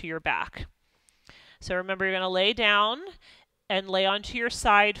onto your back. So remember, you're going to lay down and lay onto your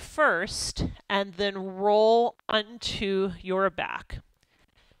side first, and then roll onto your back.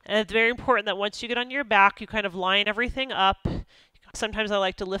 And it's very important that once you get on your back, you kind of line everything up. Sometimes I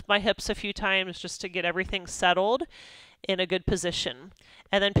like to lift my hips a few times just to get everything settled in a good position.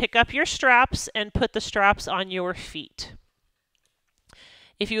 And then pick up your straps and put the straps on your feet.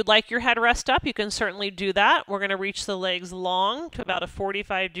 If you would like your headrest up, you can certainly do that. We're going to reach the legs long to about a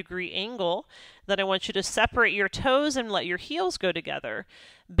 45-degree angle. Then I want you to separate your toes and let your heels go together.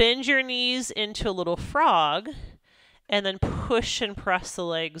 Bend your knees into a little frog, and then push and press the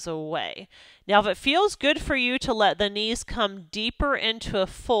legs away. Now, if it feels good for you to let the knees come deeper into a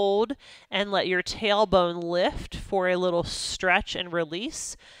fold and let your tailbone lift for a little stretch and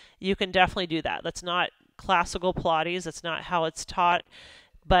release, you can definitely do that. That's not classical Pilates. That's not how it's taught,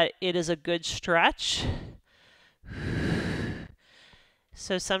 but it is a good stretch.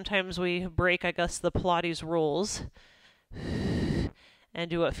 So sometimes we break, I guess, the Pilates rules and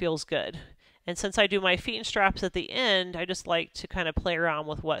do what feels good. And since I do my feet and straps at the end, I just like to kind of play around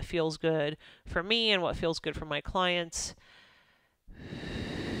with what feels good for me and what feels good for my clients.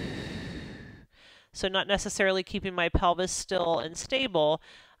 So not necessarily keeping my pelvis still and stable.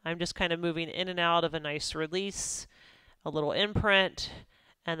 I'm just kind of moving in and out of a nice release, a little imprint,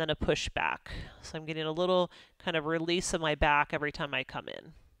 and then a push back. So I'm getting a little kind of release of my back every time I come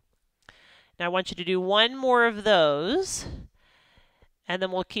in. Now I want you to do 1 more of those, and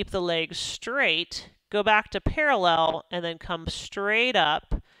then we'll keep the legs straight, go back to parallel, and then come straight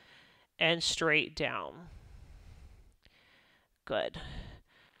up and straight down. Good.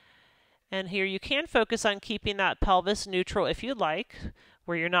 And here you can focus on keeping that pelvis neutral if you'd like,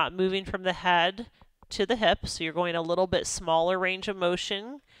 where you're not moving from the head to the hips, so you're going a little bit smaller range of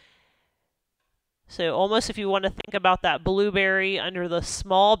motion. So almost if you want to think about that blueberry under the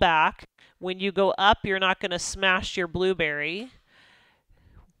small back, when you go up, you're not going to smash your blueberry.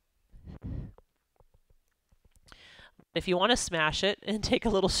 If you want to smash it and take a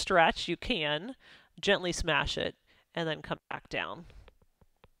little stretch, you can. Gently smash it and then come back down.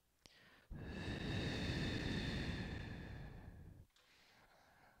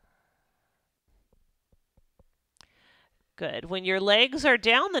 Good. When your legs are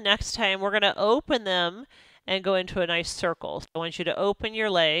down the next time, we're going to open them and go into a nice circle. So I want you to open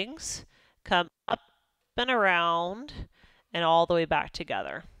your legs, come up and around, and all the way back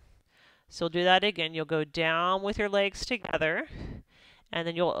together. So we'll do that again. You'll go down with your legs together, and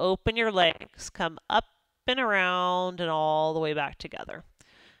then you'll open your legs, come up and around, and all the way back together.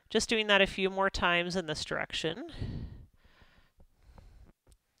 Just doing that a few more times in this direction.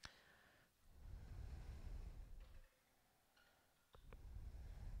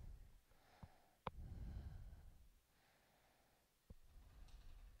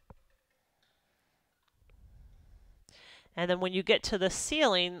 And then when you get to the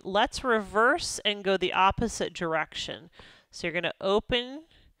ceiling, let's reverse and go the opposite direction. So you're going to open,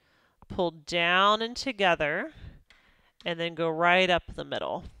 pull down and together, and then go right up the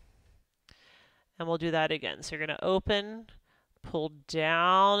middle. And we'll do that again. So you're going to open, pull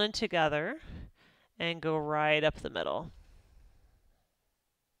down and together, and go right up the middle.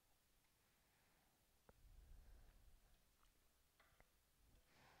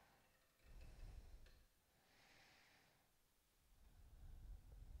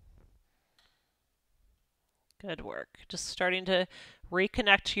 Good work. Just starting to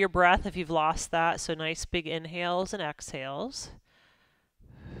reconnect to your breath if you've lost that. So nice big inhales and exhales.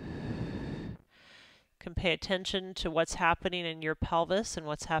 You can pay attention to what's happening in your pelvis and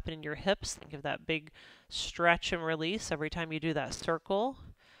what's happening in your hips. Think of that big stretch and release every time you do that circle.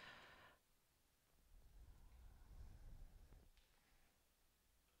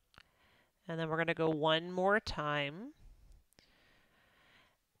 And then we're going to go one more time.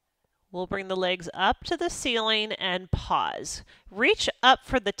 We'll bring the legs up to the ceiling and pause. Reach up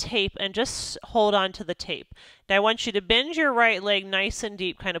for the tape and just hold on to the tape. Now I want you to bend your right leg nice and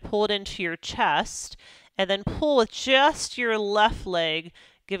deep, kind of pull it into your chest, and then pull with just your left leg,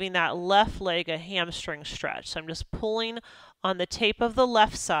 giving that left leg a hamstring stretch. So I'm just pulling on the tape of the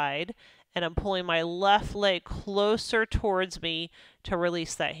left side, and I'm pulling my left leg closer towards me to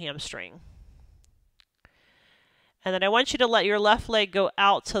release that hamstring. And then I want you to let your left leg go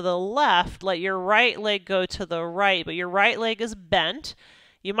out to the left, let your right leg go to the right, but your right leg is bent.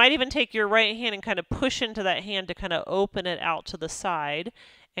 You might even take your right hand and kind of push into that hand to kind of open it out to the side.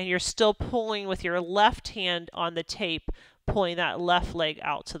 And you're still pulling with your left hand on the tape, pulling that left leg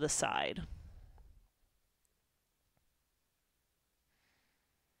out to the side.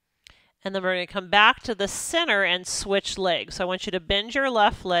 And then we're going to come back to the center and switch legs. So I want you to bend your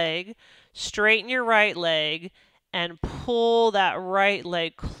left leg, straighten your right leg, and pull that right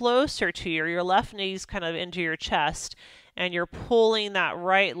leg closer to your left knee's kind of into your chest, and you're pulling that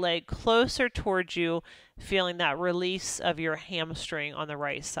right leg closer towards you, feeling that release of your hamstring on the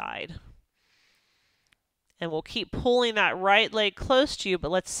right side. And we'll keep pulling that right leg close to you, but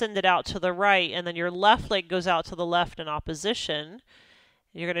let's send it out to the right, and then your left leg goes out to the left in opposition.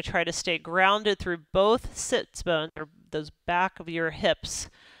 You're going to try to stay grounded through both sits bones, or those back of your hips,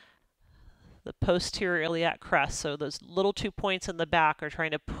 the posterior iliac crest. So those little 2 points in the back are trying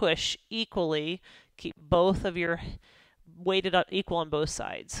to push equally. Keep both of your weighted up equal on both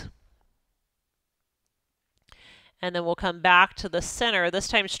sides. And then we'll come back to the center. This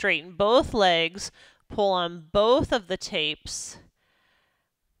time straighten both legs, pull on both of the tapes,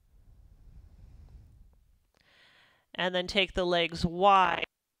 and then take the legs wide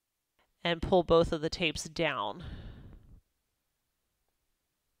and pull both of the tapes down.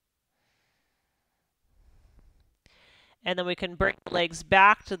 And then we can bring the legs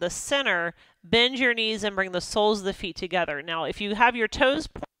back to the center, bend your knees, and bring the soles of the feet together. Now, if you have your toes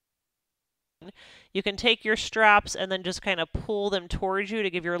pointing, you can take your straps and then just kind of pull them towards you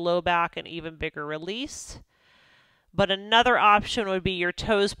to give your low back an even bigger release. But another option would be your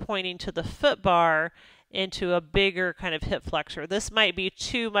toes pointing to the foot bar into a bigger kind of hip flexor. This might be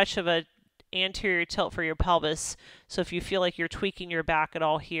too much of an anterior tilt for your pelvis, so if you feel like you're tweaking your back at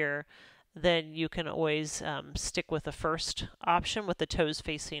all here, then you can always stick with the first option with the toes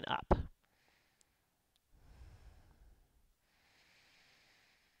facing up.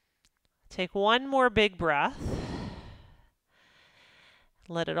 Take one more big breath.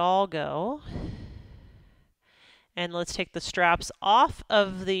 Let it all go. And let's take the straps off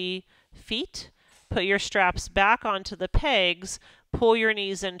of the feet. Put your straps back onto the pegs. Pull your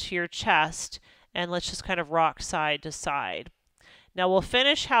knees into your chest. And let's just kind of rock side to side. Now we'll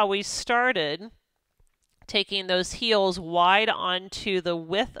finish how we started, taking those heels wide onto the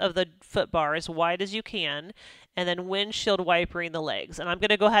width of the foot bar, as wide as you can, and then windshield wipering the legs. And I'm going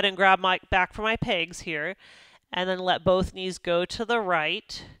to go ahead and grab my back for my pegs here, and then let both knees go to the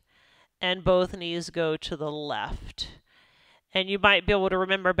right, and both knees go to the left. And you might be able to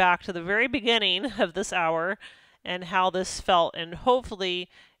remember back to the very beginning of this hour, and how this felt, and hopefully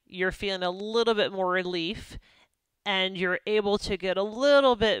you're feeling a little bit more relief and you're able to get a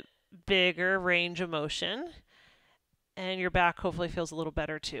little bit bigger range of motion, and your back hopefully feels a little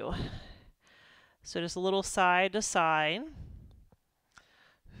better too. So just a little side to side.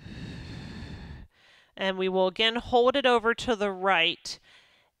 And we will again hold it over to the right.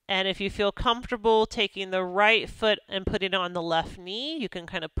 And if you feel comfortable taking the right foot and putting it on the left knee, you can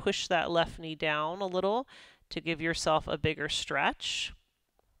kind of push that left knee down a little to give yourself a bigger stretch.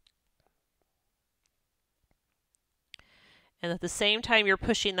 And at the same time you're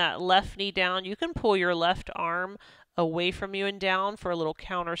pushing that left knee down, you can pull your left arm away from you and down for a little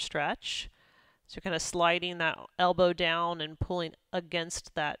counter stretch. So you're kind of sliding that elbow down and pulling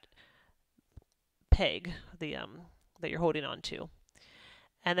against that peg, that you're holding on to.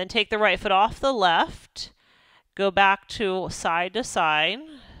 And then take the right foot off the left, go back to side. Just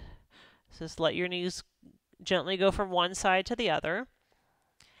let your knees gently go from one side to the other.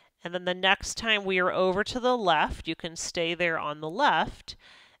 And then the next time we are over to the left, you can stay there on the left.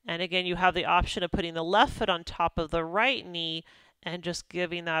 And again, you have the option of putting the left foot on top of the right knee and just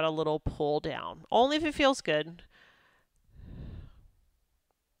giving that a little pull down, only if it feels good.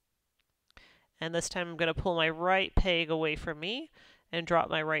 And this time I'm going to pull my right peg away from me and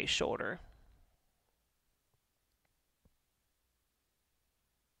drop my right shoulder.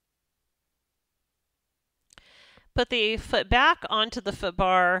 Put the foot back onto the foot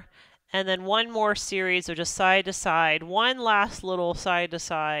bar, and then one more series of just side to side, one last little side to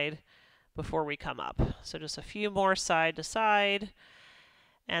side before we come up. So just a few more side to side,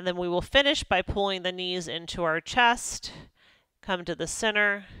 and then we will finish by pulling the knees into our chest, come to the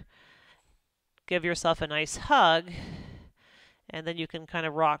center, give yourself a nice hug, and then you can kind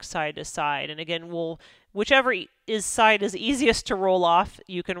of rock side to side. And again, whichever side is easiest to roll off,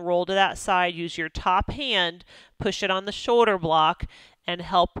 you can roll to that side, use your top hand, push it on the shoulder block, and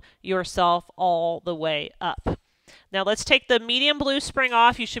help yourself all the way up. Now let's take the medium blue spring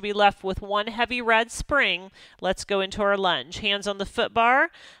off. You should be left with one heavy red spring. Let's go into our lunge. Hands on the foot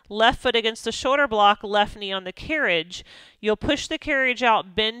bar, left foot against the shoulder block, left knee on the carriage. You'll push the carriage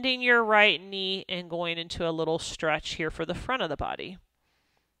out, bending your right knee and going into a little stretch here for the front of the body.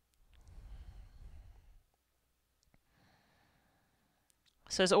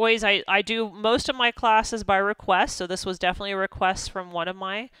 So as always, I do most of my classes by request, so this was definitely a request from one of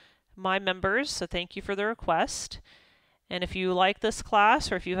my members, so thank you for the request. And if you like this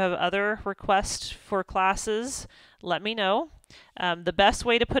class or if you have other requests for classes, let me know. The best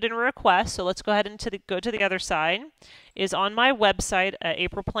way to put in a request, so let's go ahead and go to the other side, is on my website at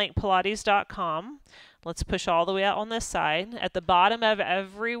aprilplankpilates.com. Let's push all the way out on this side. At the bottom of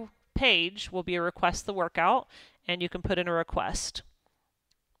every page will be a request the workout, and you can put in a request.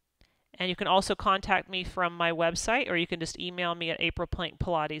 And you can also contact me from my website, or you can just email me at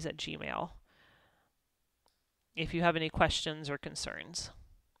aprilplankpilates@gmail.com if you have any questions or concerns.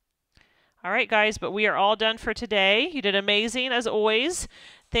 All right, guys, but we are all done for today. You did amazing, as always.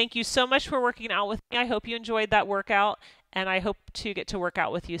 Thank you so much for working out with me. I hope you enjoyed that workout, and I hope to get to work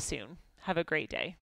out with you soon. Have a great day.